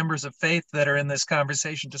of the members of faith that are in this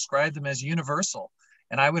conversation describe them as universal.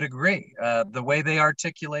 And I would agree. The way they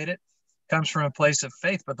articulate it comes from a place of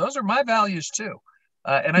faith, but those are my values too.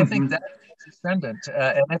 And I think that is ascendant,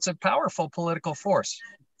 and it's a powerful political force.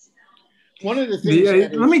 One of the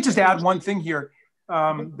things let me just add one thing here.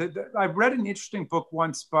 I've read an interesting book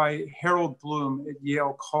once by Harold Bloom at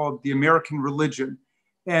Yale called The American Religion.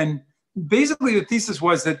 And basically the thesis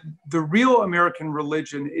was that the real American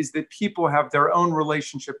religion is that people have their own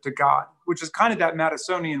relationship to God, which is kind of that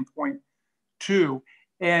Madisonian point too.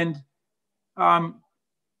 And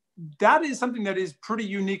that is something that is pretty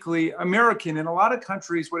uniquely American. In a lot of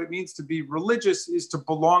countries, what it means to be religious is to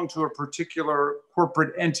belong to a particular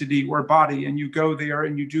corporate entity or body, and you go there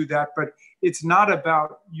and you do that. But it's not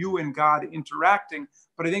about you and God interacting.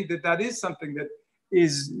 But I think that that is something that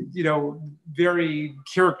is, you know, very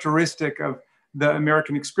characteristic of the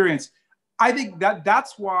American experience. I think that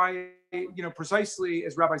that's why, you know, precisely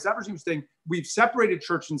as Rabbi Saperstein was saying, we've separated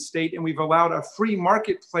church and state, and we've allowed a free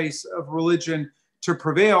marketplace of religion to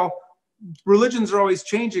prevail. Religions are always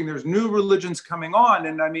changing. There's new religions coming on.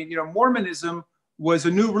 And I mean, you know, Mormonism was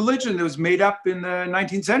a new religion that was made up in the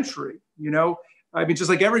 19th century. You know, I mean, just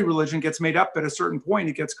like every religion gets made up at a certain point,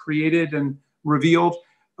 it gets created and revealed.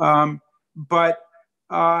 But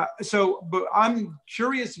I'm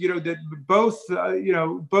curious, you know, that both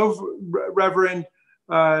Reverend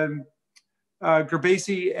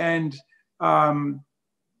Gerbasi and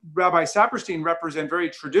Rabbi Saperstein represent very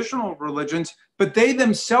traditional religions, but they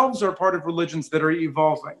themselves are part of religions that are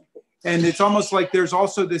evolving. And it's almost like there's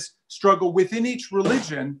also this struggle within each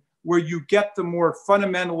religion where you get the more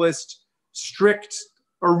fundamentalist, strict,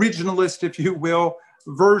 originalist, if you will,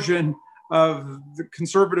 version of the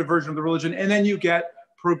conservative version of the religion. And then you get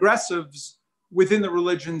progressives within the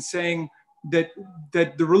religion saying, that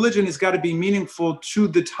the religion has got to be meaningful to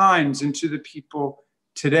the times and to the people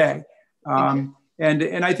today.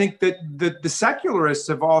 And I think that the secularists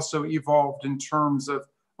have also evolved in terms of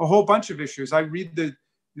a whole bunch of issues. I read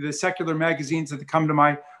the secular magazines that come to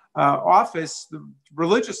my office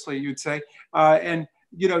religiously, you'd say, and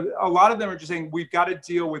a lot of them are just saying we've got to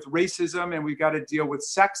deal with racism and we've got to deal with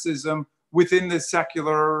sexism within the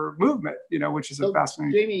secular movement, which is a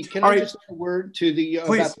fascinating. Jamie, can I just say a word to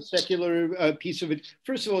about the secular piece of it?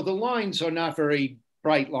 First of all, the lines are not very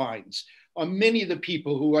bright lines. Many of the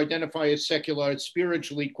people who identify as secular are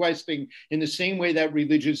spiritually questing in the same way that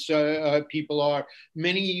religious people are.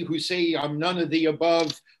 Many who say I'm none of the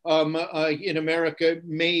above in America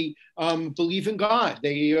may believe in God.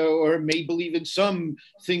 They or may believe in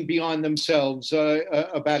something beyond themselves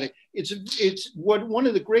about it. It's one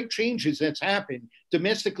of the great changes that's happened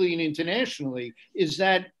domestically and internationally is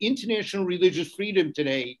that international religious freedom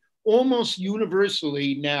today almost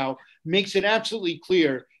universally now makes it absolutely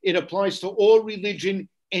clear it applies to all religion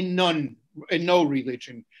and no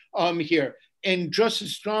religion here. And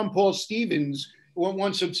Justice John Paul Stevens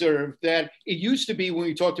once observed that it used to be when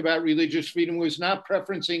we talked about religious freedom was not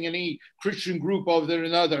preferencing any Christian group over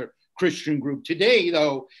another Christian group. Today,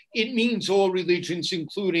 though, it means all religions,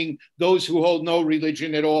 including those who hold no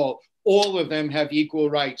religion at all. All of them have equal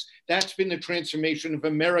rights. That's been the transformation of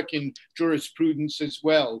American jurisprudence as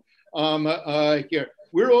well. Here,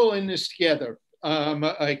 we're all in this together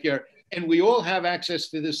here, and we all have access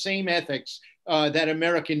to the same ethics that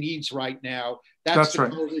America needs right now. That's the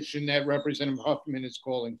coalition that Representative Huffman is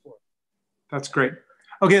calling for. That's great.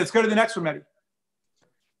 Okay, let's go to the next one, Maddie.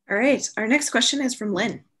 All right, our next question is from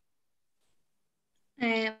Lynn.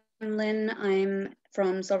 Hi, I'm Lynn. I'm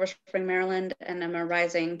from Silver Spring, Maryland, and I'm a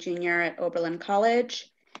rising junior at Oberlin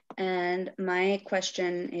College. And my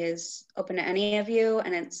question is open to any of you,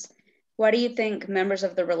 and it's, why do you think members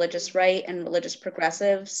of the religious right and religious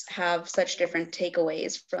progressives have such different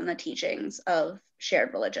takeaways from the teachings of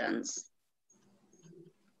shared religions?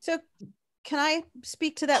 So can I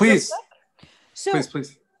speak to that? Please. So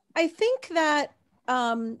please. I think that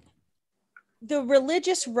the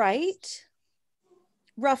religious right,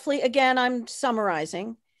 roughly, again, I'm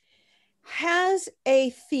summarizing, has a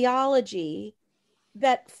theology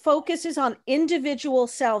that focuses on individual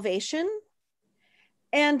salvation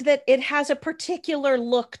and that it has a particular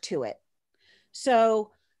look to it.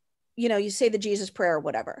 So, you say the Jesus prayer or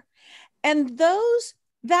whatever. And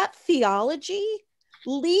that theology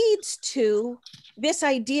leads to this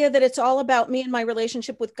idea that it's all about me and my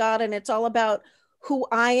relationship with God, and it's all about who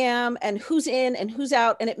I am and who's in and who's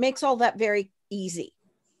out, and it makes all that very easy.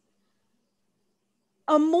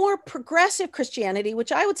 A more progressive Christianity,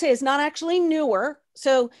 which I would say is not actually newer.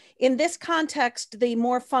 So in this context, the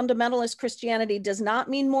more fundamentalist Christianity does not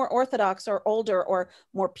mean more orthodox or older or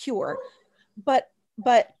more pure, but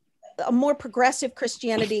a more progressive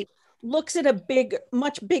Christianity looks at a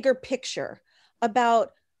much bigger picture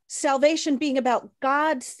about salvation being about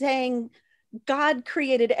God saying God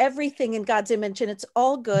created everything in God's image and it's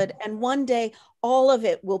all good. And one day all of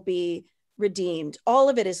it will be redeemed. All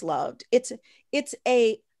of it is loved. It's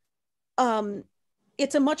a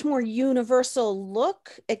much more universal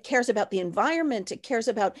look. It cares about the environment. It cares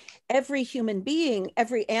about every human being,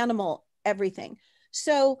 every animal, everything.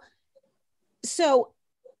 So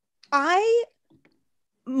part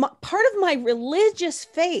of my religious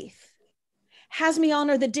faith has me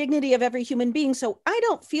honor the dignity of every human being. So I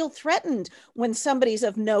don't feel threatened when somebody's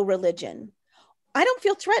of no religion. I don't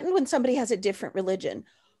feel threatened when somebody has a different religion.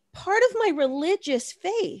 Part of my religious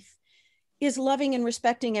faith is loving and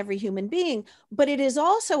respecting every human being, but it is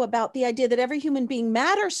also about the idea that every human being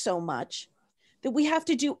matters so much that we have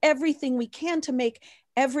to do everything we can to make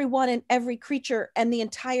everyone and every creature and the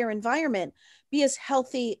entire environment be as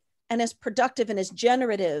healthy and as productive and as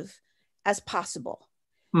generative as possible.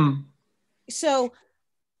 So,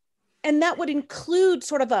 and that would include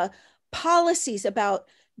sort of policies about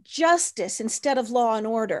justice instead of law and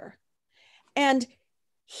order, and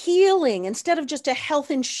healing instead of just a health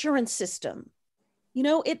insurance system.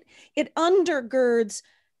 It undergirds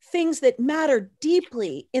things that matter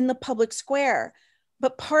deeply in the public square.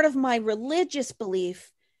 But part of my religious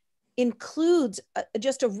belief includes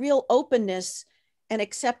just a real openness and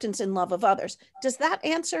acceptance and love of others. Does that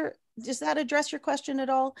address your question at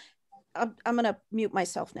all? I'm going to mute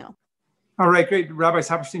myself now. All right, great. Rabbi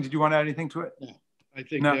Saperstein, did you want to add anything to it? No, I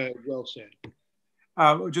think well said.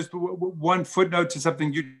 Just one footnote to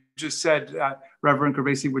something you just said, Reverend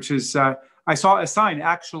Gerbasi, which is, I saw a sign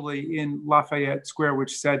actually in Lafayette Square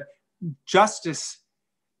which said, justice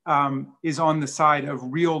is on the side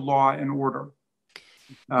of real law and order.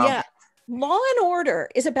 Law and order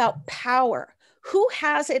is about power, who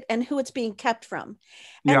has it and who it's being kept from.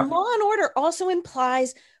 And law and order also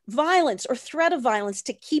implies violence or threat of violence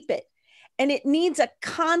to keep it. And it needs a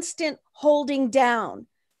constant holding down.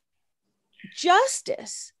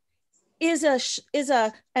 Justice is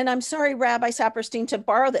a, and I'm sorry, Rabbi Saperstein, to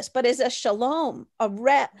borrow this, but is a shalom,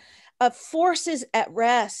 a forces at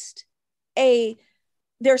rest.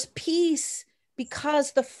 There's peace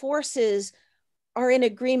because the forces are in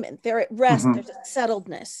agreement. They're at rest. There's a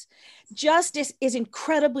settledness. Justice is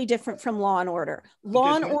incredibly different from law and order.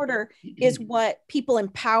 Law and order is what people in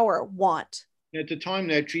power want. At the time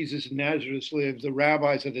that Jesus of Nazareth lived, the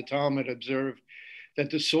rabbis of the Talmud observed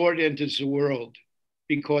that the sword enters the world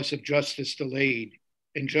because of justice delayed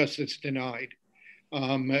and justice denied.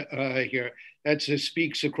 Here, that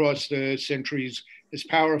speaks across the centuries as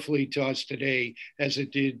powerfully to us today as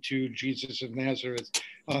it did to Jesus of Nazareth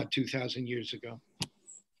 2,000 years ago.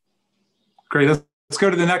 Great. Let's go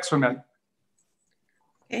to the next one, Matt.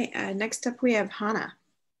 Okay, next up we have Hannah.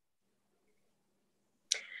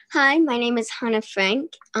 Hi, my name is Hannah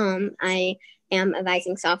Frank. I am a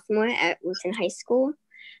rising sophomore at Wooten High School.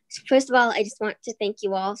 So first of all, I just want to thank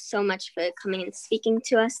you all so much for coming and speaking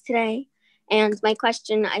to us today. And my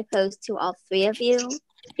question I pose to all three of you,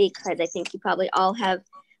 because I think you probably all have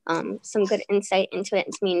some good insight into it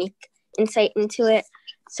and some unique insight into it.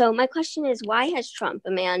 So my question is, why has Trump,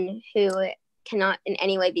 a man who cannot in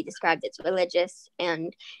any way be described as religious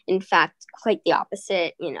and in fact quite the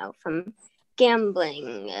opposite, you know, from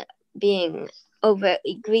gambling, being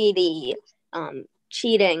overtly greedy,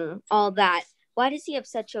 cheating, all that, why does he have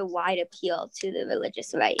such a wide appeal to the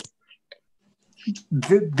religious right?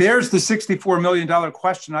 There's the $64 million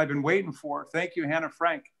question I've been waiting for. Thank you, Hannah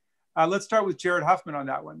Frank. Let's start with Jared Huffman on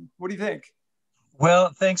that one. What do you think?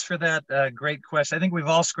 Well, thanks for that great question. I think we've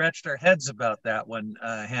all scratched our heads about that one,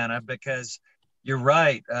 Hannah, because you're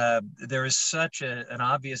right. There is such an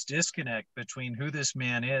obvious disconnect between who this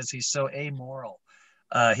man is. He's so amoral.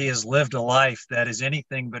 He has lived a life that is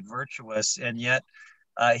anything but virtuous, and yet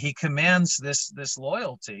he commands this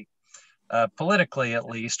loyalty, politically at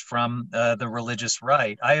least, from the religious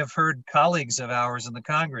right. I have heard colleagues of ours in the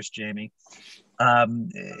Congress, Jamie,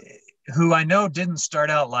 who I know didn't start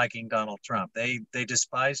out liking Donald Trump. They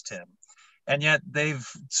despised him. And yet they've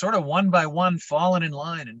sort of one by one fallen in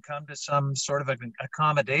line and come to some sort of an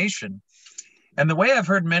accommodation. And the way I've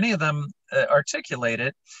heard many of them articulate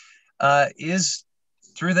it is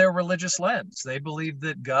through their religious lens. They believe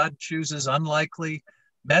that God chooses unlikely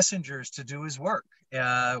messengers to do his work.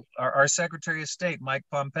 Our Secretary of State, Mike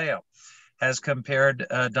Pompeo, has compared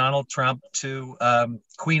Donald Trump to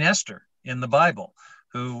Queen Esther in the Bible,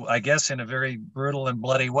 who I guess in a very brutal and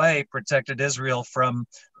bloody way protected Israel from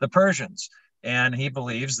the Persians. And he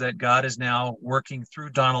believes that God is now working through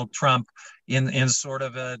Donald Trump in sort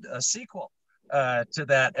of a sequel to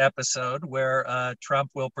that episode where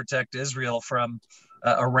Trump will protect Israel from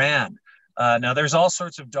Iran. Now, there's all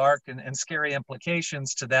sorts of dark and scary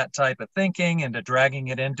implications to that type of thinking and to dragging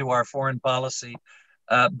it into our foreign policy.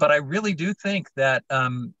 But I really do think that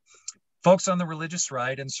folks on the religious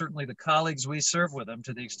right, and certainly the colleagues we serve with them,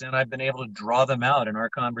 to the extent I've been able to draw them out in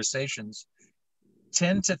our conversations,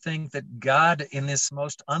 tend to think that God in this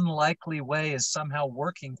most unlikely way is somehow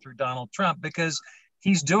working through Donald Trump because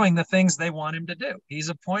he's doing the things they want him to do. He's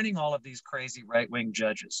appointing all of these crazy right-wing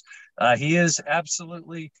judges. He is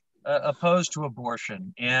absolutely opposed to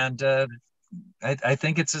abortion. And I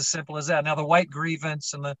think it's as simple as that. Now, the white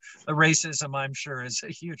grievance and the racism, I'm sure, is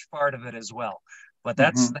a huge part of it as well. But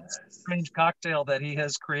that's a strange cocktail that he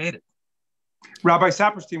has created. Rabbi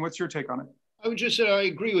Saperstein, what's your take on it? I would just say I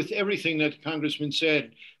agree with everything that the Congressman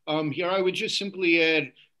said. Here, I would just simply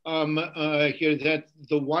add here that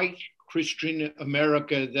the white Christian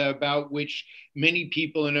America, about which many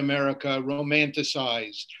people in America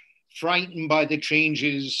romanticize, frightened by the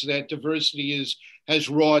changes that diversity has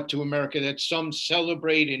wrought to America, that some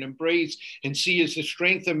celebrate and embrace and see as the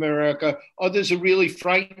strength of America. Others are really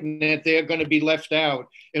frightened that they're going to be left out.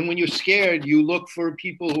 And when you're scared, you look for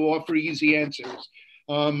people who offer easy answers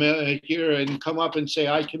here and come up and say,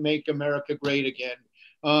 I can make America great again.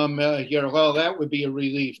 Here, well, that would be a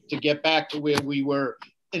relief to get back to where we were.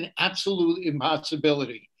 An absolute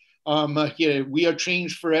impossibility. Here, we are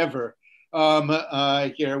changed forever.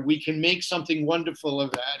 Here, we can make something wonderful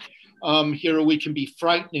of that. Here, we can be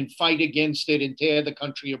frightened and fight against it and tear the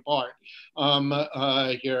country apart.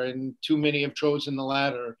 Here, and too many have chosen the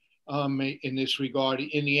latter in this regard.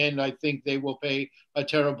 In the end, I think they will pay a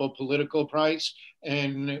terrible political price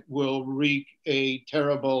and will wreak a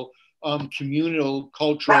terrible communal,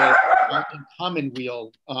 cultural,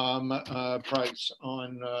 commonweal price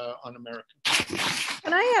on America.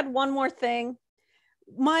 Can I add one more thing?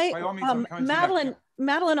 My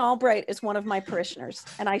Madeline Albright is one of my parishioners,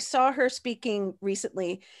 and I saw her speaking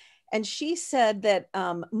recently, and she said that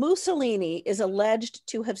Mussolini is alleged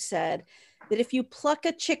to have said that if you pluck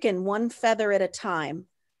a chicken one feather at a time,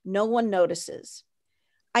 no one notices.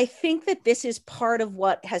 I think that this is part of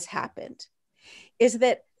what has happened, is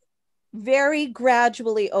that very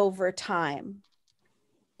gradually over time,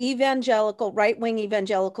 right-wing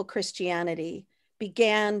evangelical Christianity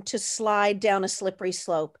began to slide down a slippery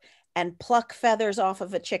slope and pluck feathers off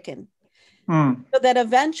of a chicken. So that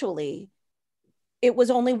eventually it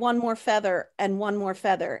was only one more feather and one more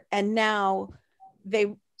feather. And now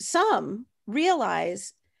some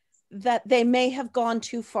realize that they may have gone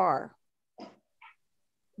too far,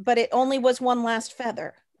 but it only was one last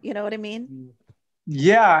feather. You know what I mean?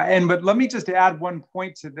 Yeah, but let me just add one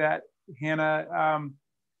point to that, Hannah.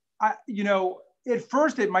 At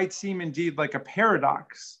first it might seem indeed like a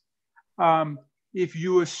paradox. If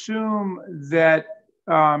you assume that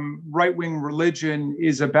right-wing religion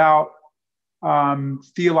is about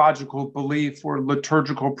theological belief or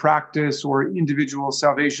liturgical practice or individual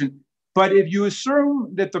salvation, but if you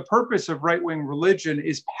assume that the purpose of right-wing religion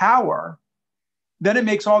is power, then it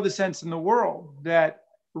makes all the sense in the world that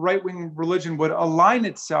right-wing religion would align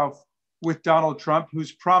itself with Donald Trump,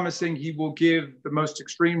 who's promising he will give the most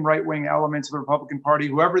extreme right-wing elements of the Republican Party,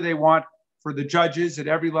 whoever they want, for the judges at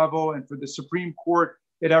every level and for the Supreme Court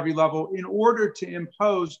at every level, in order to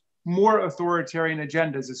impose more authoritarian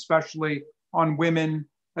agendas, especially on women,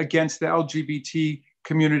 against the LGBT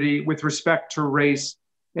community, with respect to race,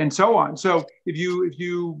 and so on. So if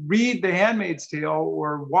you read The Handmaid's Tale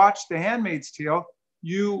or watch The Handmaid's Tale,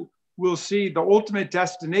 you will see the ultimate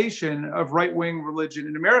destination of right-wing religion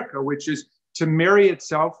in America, which is to marry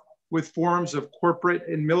itself with forms of corporate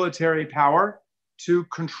and military power to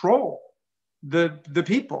control the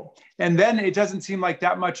people. And then it doesn't seem like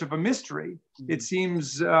that much of a mystery. It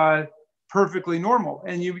seems perfectly normal.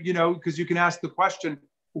 And because you can ask the question,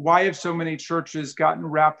 why have so many churches gotten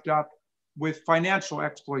wrapped up with financial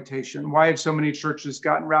exploitation? Why have so many churches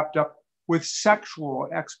gotten wrapped up with sexual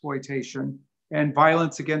exploitation and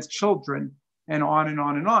violence against children, and on and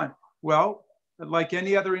on and on? Well, like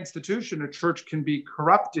any other institution, a church can be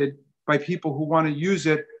corrupted by people who want to use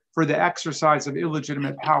it for the exercise of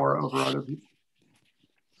illegitimate power over other people.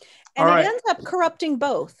 And it ends up corrupting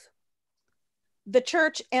both the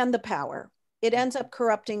church and the power. It ends up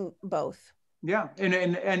corrupting both. Yeah,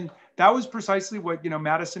 and that was precisely what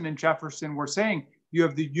Madison and Jefferson were saying. You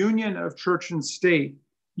have the union of church and state.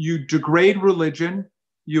 You degrade religion,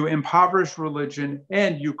 you impoverish religion,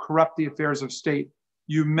 and you corrupt the affairs of state.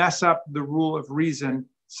 You mess up the rule of reason,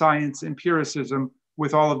 science, empiricism,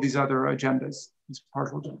 with all of these other agendas, these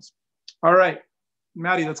partial agendas. All right,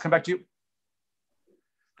 Maddie, let's come back to you.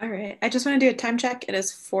 All right, I just want to do a time check. It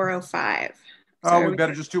is 4:05. Oh, we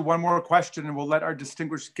better just do one more question and we'll let our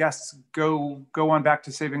distinguished guests go on back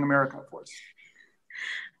to saving America for us.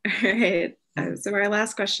 All right, so our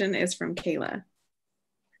last question is from Kayla.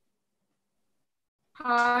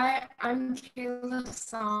 Hi, I'm Kayla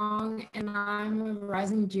Song, and I'm a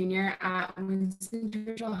rising junior at Winston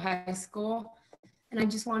Churchill High School. And I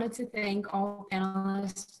just wanted to thank all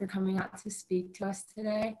panelists for coming out to speak to us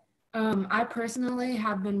today. I personally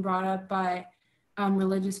have been brought up by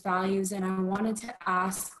religious values, and I wanted to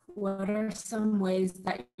ask, what are some ways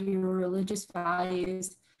that your religious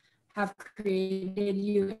values have created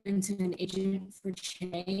you into an agent for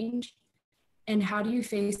change? And how do you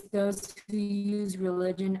face those who use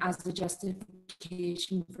religion as a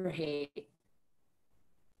justification for hate?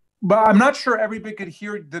 But I'm not sure everybody could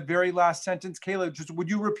hear the very last sentence. Kayla, just would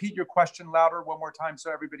you repeat your question louder one more time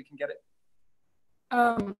so everybody can get it?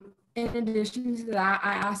 In addition to that,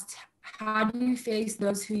 I asked, how do you face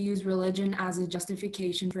those who use religion as a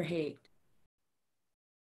justification for hate?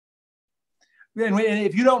 And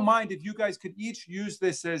if you don't mind, if you guys could each use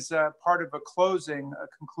this as part of a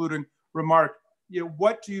concluding remark,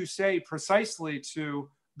 what do you say precisely to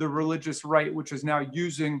the religious right, which is now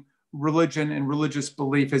using religion and religious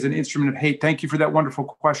belief as an instrument of hate? Thank you for that wonderful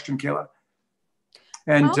question, Kayla.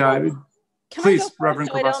 And please, Reverend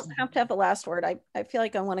Gerbasi. I don't have to have the last word. I feel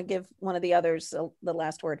like I want to give one of the others the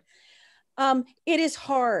last word. It is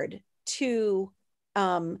hard to,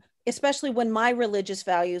 especially when my religious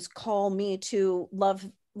values call me to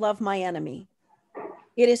love my enemy.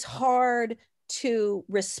 It is hard to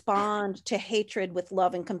respond to hatred with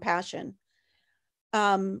love and compassion.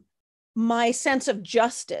 My sense of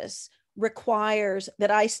justice requires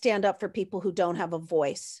that I stand up for people who don't have a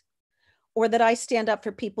voice, or that I stand up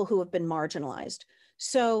for people who have been marginalized.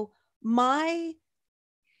 So my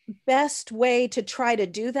best way to try to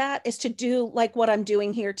do that is to do like what I'm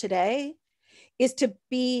doing here today, is to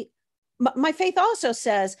be, my faith also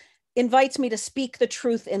says, invites me to speak the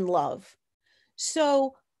truth in love.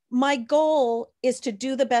 So my goal is to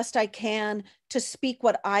do the best I can to speak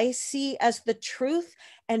what I see as the truth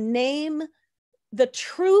and name the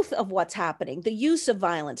truth of what's happening, the use of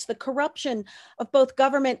violence, the corruption of both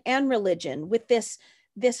government and religion with this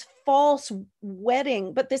false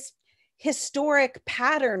wedding, but this historic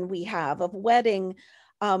pattern we have of wedding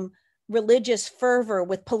religious fervor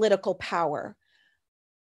with political power.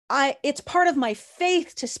 It's part of my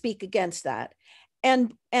faith to speak against that,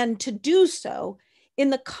 and to do so in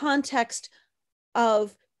the context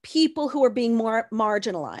of people who are being more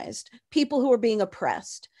marginalized, people who are being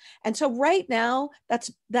oppressed. And so right now,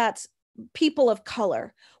 that's people of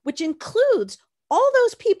color, which includes all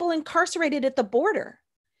those people incarcerated at the border.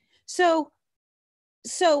 So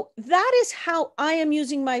that is how I am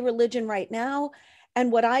using my religion right now.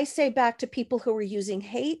 And what I say back to people who are using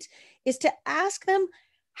hate is to ask them,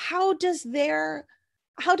 how does the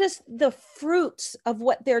fruits of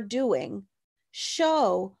what they're doing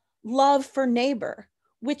show love for neighbor,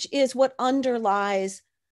 which is what underlies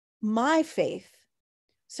my faith.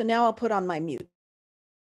 So now I'll put on my mute.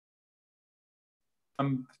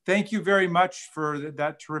 Thank you very much for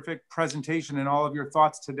that terrific presentation and all of your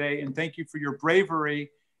thoughts today. And thank you for your bravery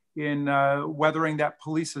in weathering that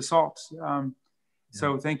police assault.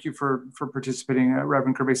 So thank you for participating,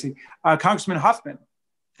 Reverend Gerbasi. Congressman Huffman,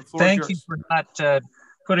 the floor is yours. Thank you for not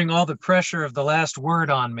putting all the pressure of the last word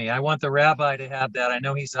on me. I want the rabbi to have that. I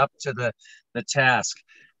know he's up to the task.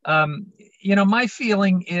 You know, my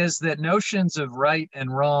feeling is that notions of right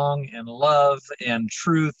and wrong and love and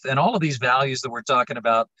truth and all of these values that we're talking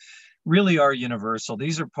about really are universal.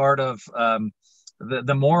 These are part of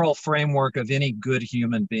the moral framework of any good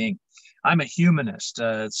human being. I'm a humanist,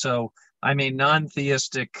 so I'm a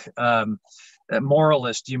non-theistic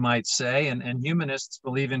moralist, you might say, and humanists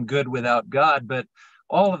believe in good without God, but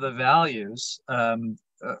all of the values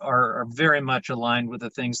are very much aligned with the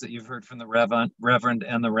things that you've heard from the Reverend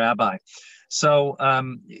and the Rabbi. So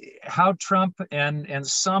how Trump and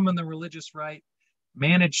some in the religious right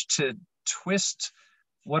managed to twist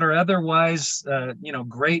what are otherwise,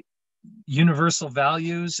 great universal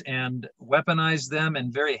values and weaponize them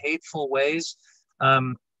in very hateful ways,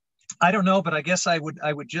 I don't know, but I guess I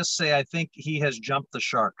would just say I think he has jumped the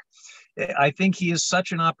shark. I think he is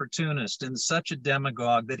such an opportunist and such a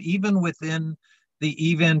demagogue that even within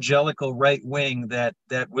the evangelical right wing that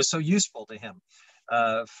was so useful to him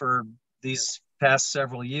for these past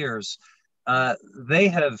several years, they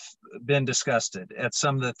have been disgusted at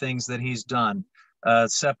some of the things that he's done,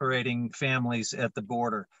 separating families at the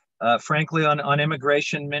border. Frankly, on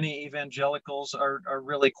immigration, many evangelicals are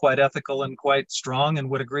really quite ethical and quite strong and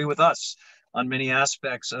would agree with us on many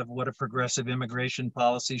aspects of what a progressive immigration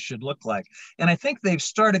policy should look like. And I think they've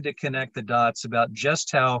started to connect the dots about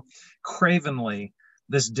just how cravenly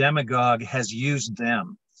this demagogue has used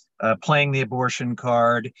them, playing the abortion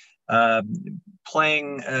card,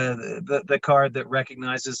 playing the card that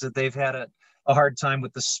recognizes that they've had a hard time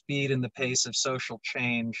with the speed and the pace of social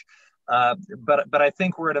change. But I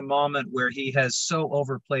think we're at a moment where he has so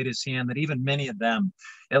overplayed his hand that even many of them,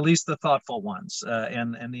 at least the thoughtful ones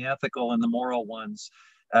and the ethical and the moral ones,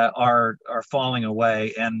 are falling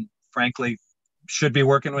away, and frankly should be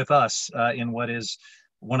working with us in what is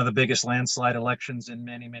one of the biggest landslide elections in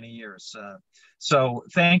many, many years. So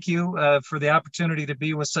thank you for the opportunity to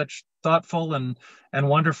be with such thoughtful and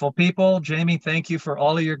wonderful people. Jamie, thank you for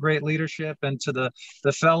all of your great leadership, and to the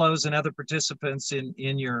fellows and other participants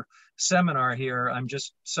in your seminar here. I'm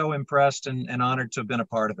just so impressed and honored to have been a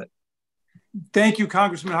part of it. Thank you,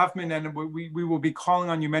 Congressman Huffman, and we will be calling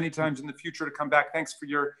on you many times in the future to come back. Thanks for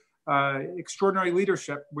your extraordinary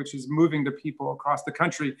leadership, which is moving the people across the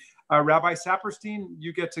country. Rabbi Saperstein,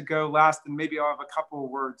 you get to go last, and maybe I'll have a couple of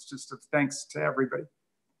words just of thanks to everybody.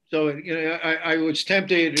 So, I was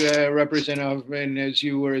tempted, Representative Huffman, as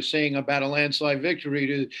you were saying about a landslide victory,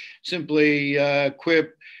 to simply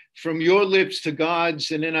quip from your lips to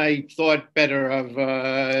God's, and then I thought better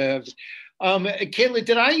of. Kayla,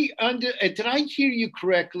 did I hear you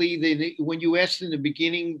correctly that when you asked in the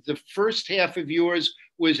beginning, the first half of yours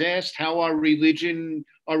was asked how our religion,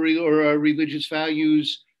 our religious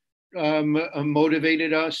values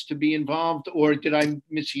motivated us to be involved, or did I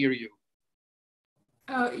mishear you?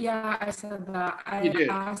 Oh yeah, I said that. You did.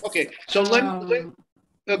 Okay, so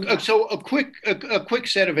so a quick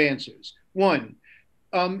set of answers. One,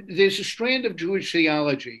 there's a strand of Jewish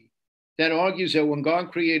theology that argues that when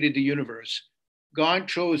God created the universe, God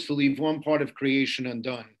chose to leave one part of creation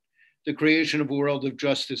undone, the creation of a world of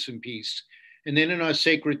justice and peace. And then in our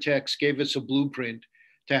sacred text gave us a blueprint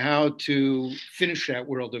to how to finish that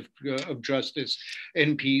world of justice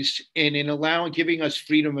and peace, and in giving us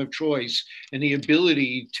freedom of choice and the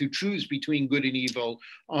ability to choose between good and evil,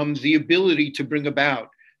 the ability to bring about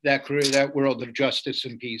that world of justice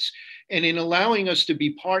and peace. And in allowing us to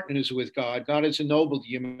be partners with God, God has ennobled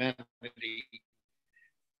humanity,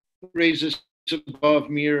 raised us above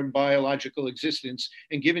mere biological existence,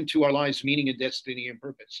 and given to our lives meaning and destiny and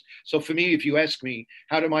purpose. So for me, if you ask me,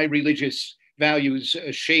 how do my religious values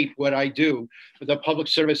shape what I do, the public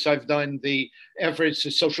service I've done, the efforts,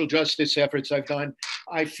 the social justice efforts I've done,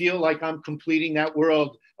 I feel like I'm completing that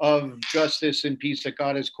world of justice and peace that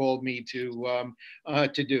God has called me to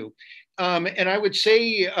do. And I would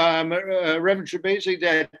say, Reverend Gerbasi,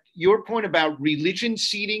 that your point about religion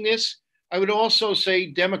seeding this, I would also say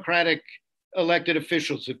democratic elected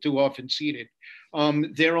officials have too often ceded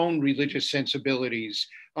their own religious sensibilities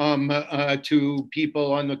to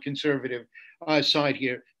people on the conservative side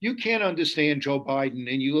here. You can't understand Joe Biden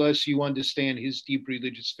unless you understand his deep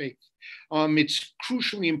religious faith. It's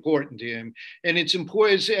crucially important to him, and it's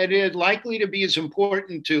important. It is likely to be as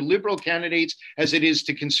important to liberal candidates as it is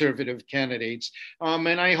to conservative candidates.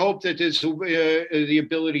 And I hope that there's the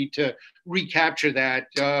ability to recapture that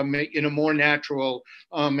in a more natural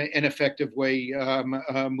and effective way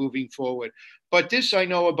moving forward. But this I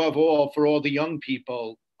know above all for all the young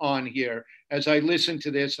people on here, as I listen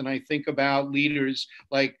to this and I think about leaders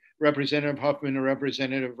like Representative Huffman or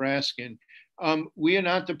Representative Raskin, we are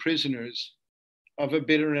not the prisoners of a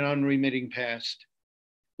bitter and unremitting past.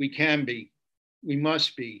 We can be, we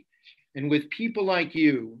must be. And with people like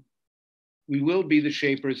you, we will be the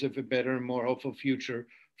shapers of a better and more hopeful future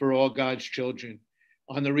for all God's children.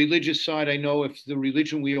 On the religious side, I know if the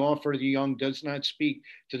religion we offer the young does not speak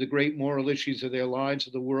to the great moral issues of their lives,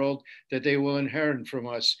 of the world that they will inherit from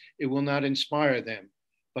us, it will not inspire them.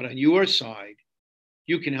 But on your side,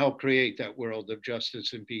 you can help create that world of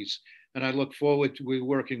justice and peace. And I look forward to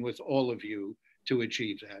working with all of you to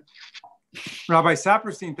achieve that. Rabbi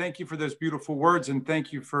Saperstein, thank you for those beautiful words, and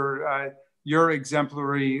thank you for your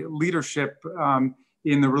exemplary leadership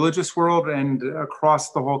in the religious world and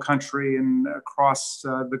across the whole country and across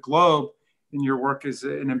the globe in your work as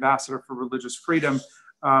an ambassador for religious freedom.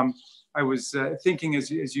 I was thinking,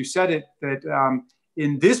 as you said it, that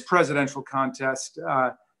in this presidential contest,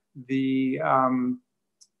 the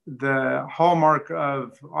hallmark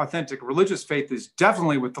of authentic religious faith is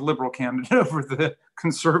definitely with the liberal candidate over the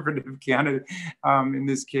conservative candidate in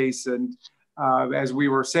this case. And as we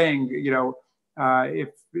were saying, you know,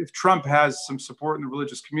 if Trump has some support in the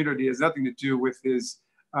religious community, it has nothing to do with his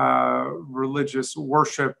religious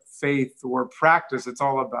worship, faith, or practice. It's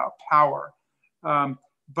all about power.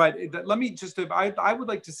 But let me just, I would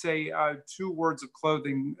like to say 2 words of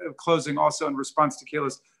closing also in response to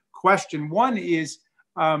Kayla's question. One is,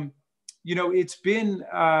 you know, it's been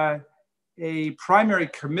a primary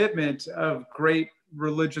commitment of great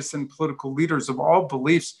religious and political leaders of all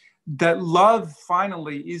beliefs that love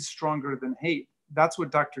finally is stronger than hate. That's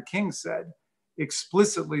what Dr. King said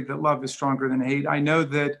explicitly, that love is stronger than hate. I know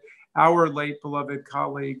that our late beloved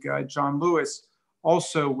colleague, John Lewis,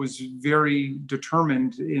 also was very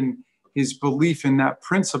determined in his belief in that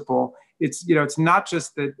principle. It's, you know, it's not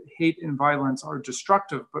just that hate and violence are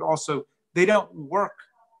destructive, but also they don't work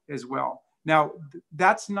as well. Now,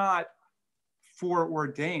 that's not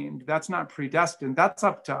foreordained, that's not predestined, that's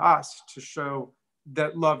up to us to show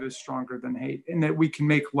that love is stronger than hate and that we can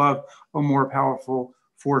make love a more powerful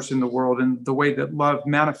force in the world. And the way that love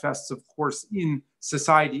manifests, of course, in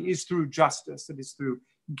society is through justice. It is through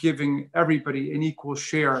giving everybody an equal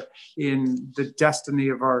share in the destiny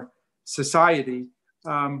of our society.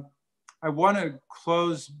 I want to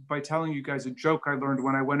close by telling you guys a joke I learned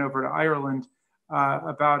when I went over to Ireland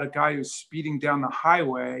about a guy who's speeding down the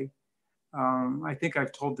highway. I think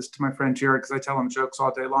I've told this to my friend Jared because I tell him jokes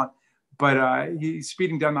all day long. But he's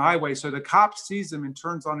speeding down the highway. So the cop sees him and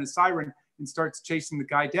turns on his siren and starts chasing the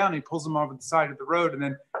guy down. He pulls him over the side of the road and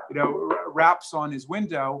then, you know, raps on his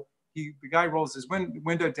window. The guy rolls his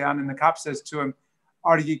window down and the cop says to him,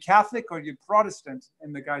 "Are you Catholic or are you Protestant?"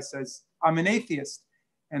 And the guy says, "I'm an atheist."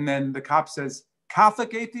 And then the cop says,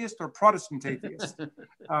 "Catholic atheist or Protestant atheist?"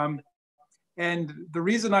 And the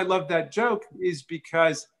reason I love that joke is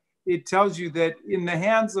because it tells you that in the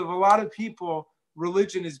hands of a lot of people,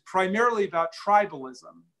 religion is primarily about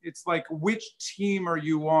tribalism. It's like, which team are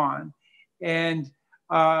you on? And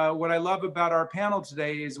what I love about our panel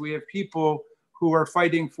today is we have people who are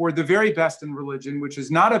fighting for the very best in religion, which is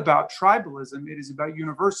not about tribalism, it is about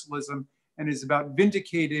universalism, and is about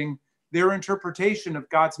vindicating their interpretation of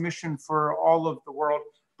God's mission for all of the world.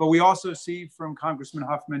 But we also see from Congressman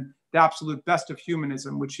Huffman the absolute best of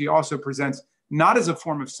humanism, which he also presents not as a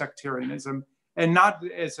form of sectarianism and not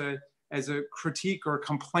as a critique or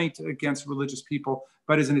complaint against religious people,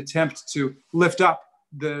 but as an attempt to lift up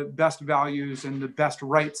the best values and the best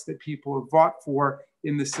rights that people have fought for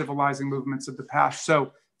in the civilizing movements of the past.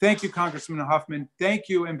 So thank you, Congressman Huffman. Thank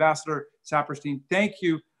you, Ambassador Saperstein. Thank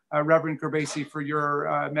you, Reverend Gerbasi, for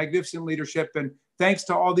your magnificent leadership. And thanks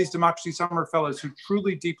to all these Democracy Summer Fellows who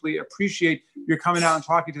truly, deeply appreciate your coming out and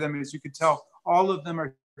talking to them. As you can tell, all of them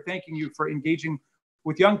are thanking you for engaging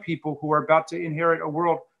with young people who are about to inherit a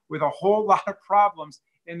world with a whole lot of problems,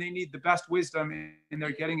 and they need the best wisdom, and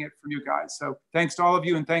they're getting it from you guys. So thanks to all of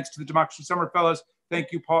you, and thanks to the Democracy Summer Fellows.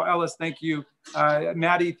 Thank you, Paul Ellis. Thank you,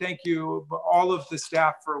 Maddie. Thank you, all of the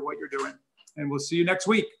staff, for what you're doing. And we'll see you next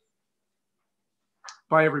week.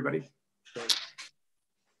 Bye, everybody.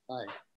 Bye.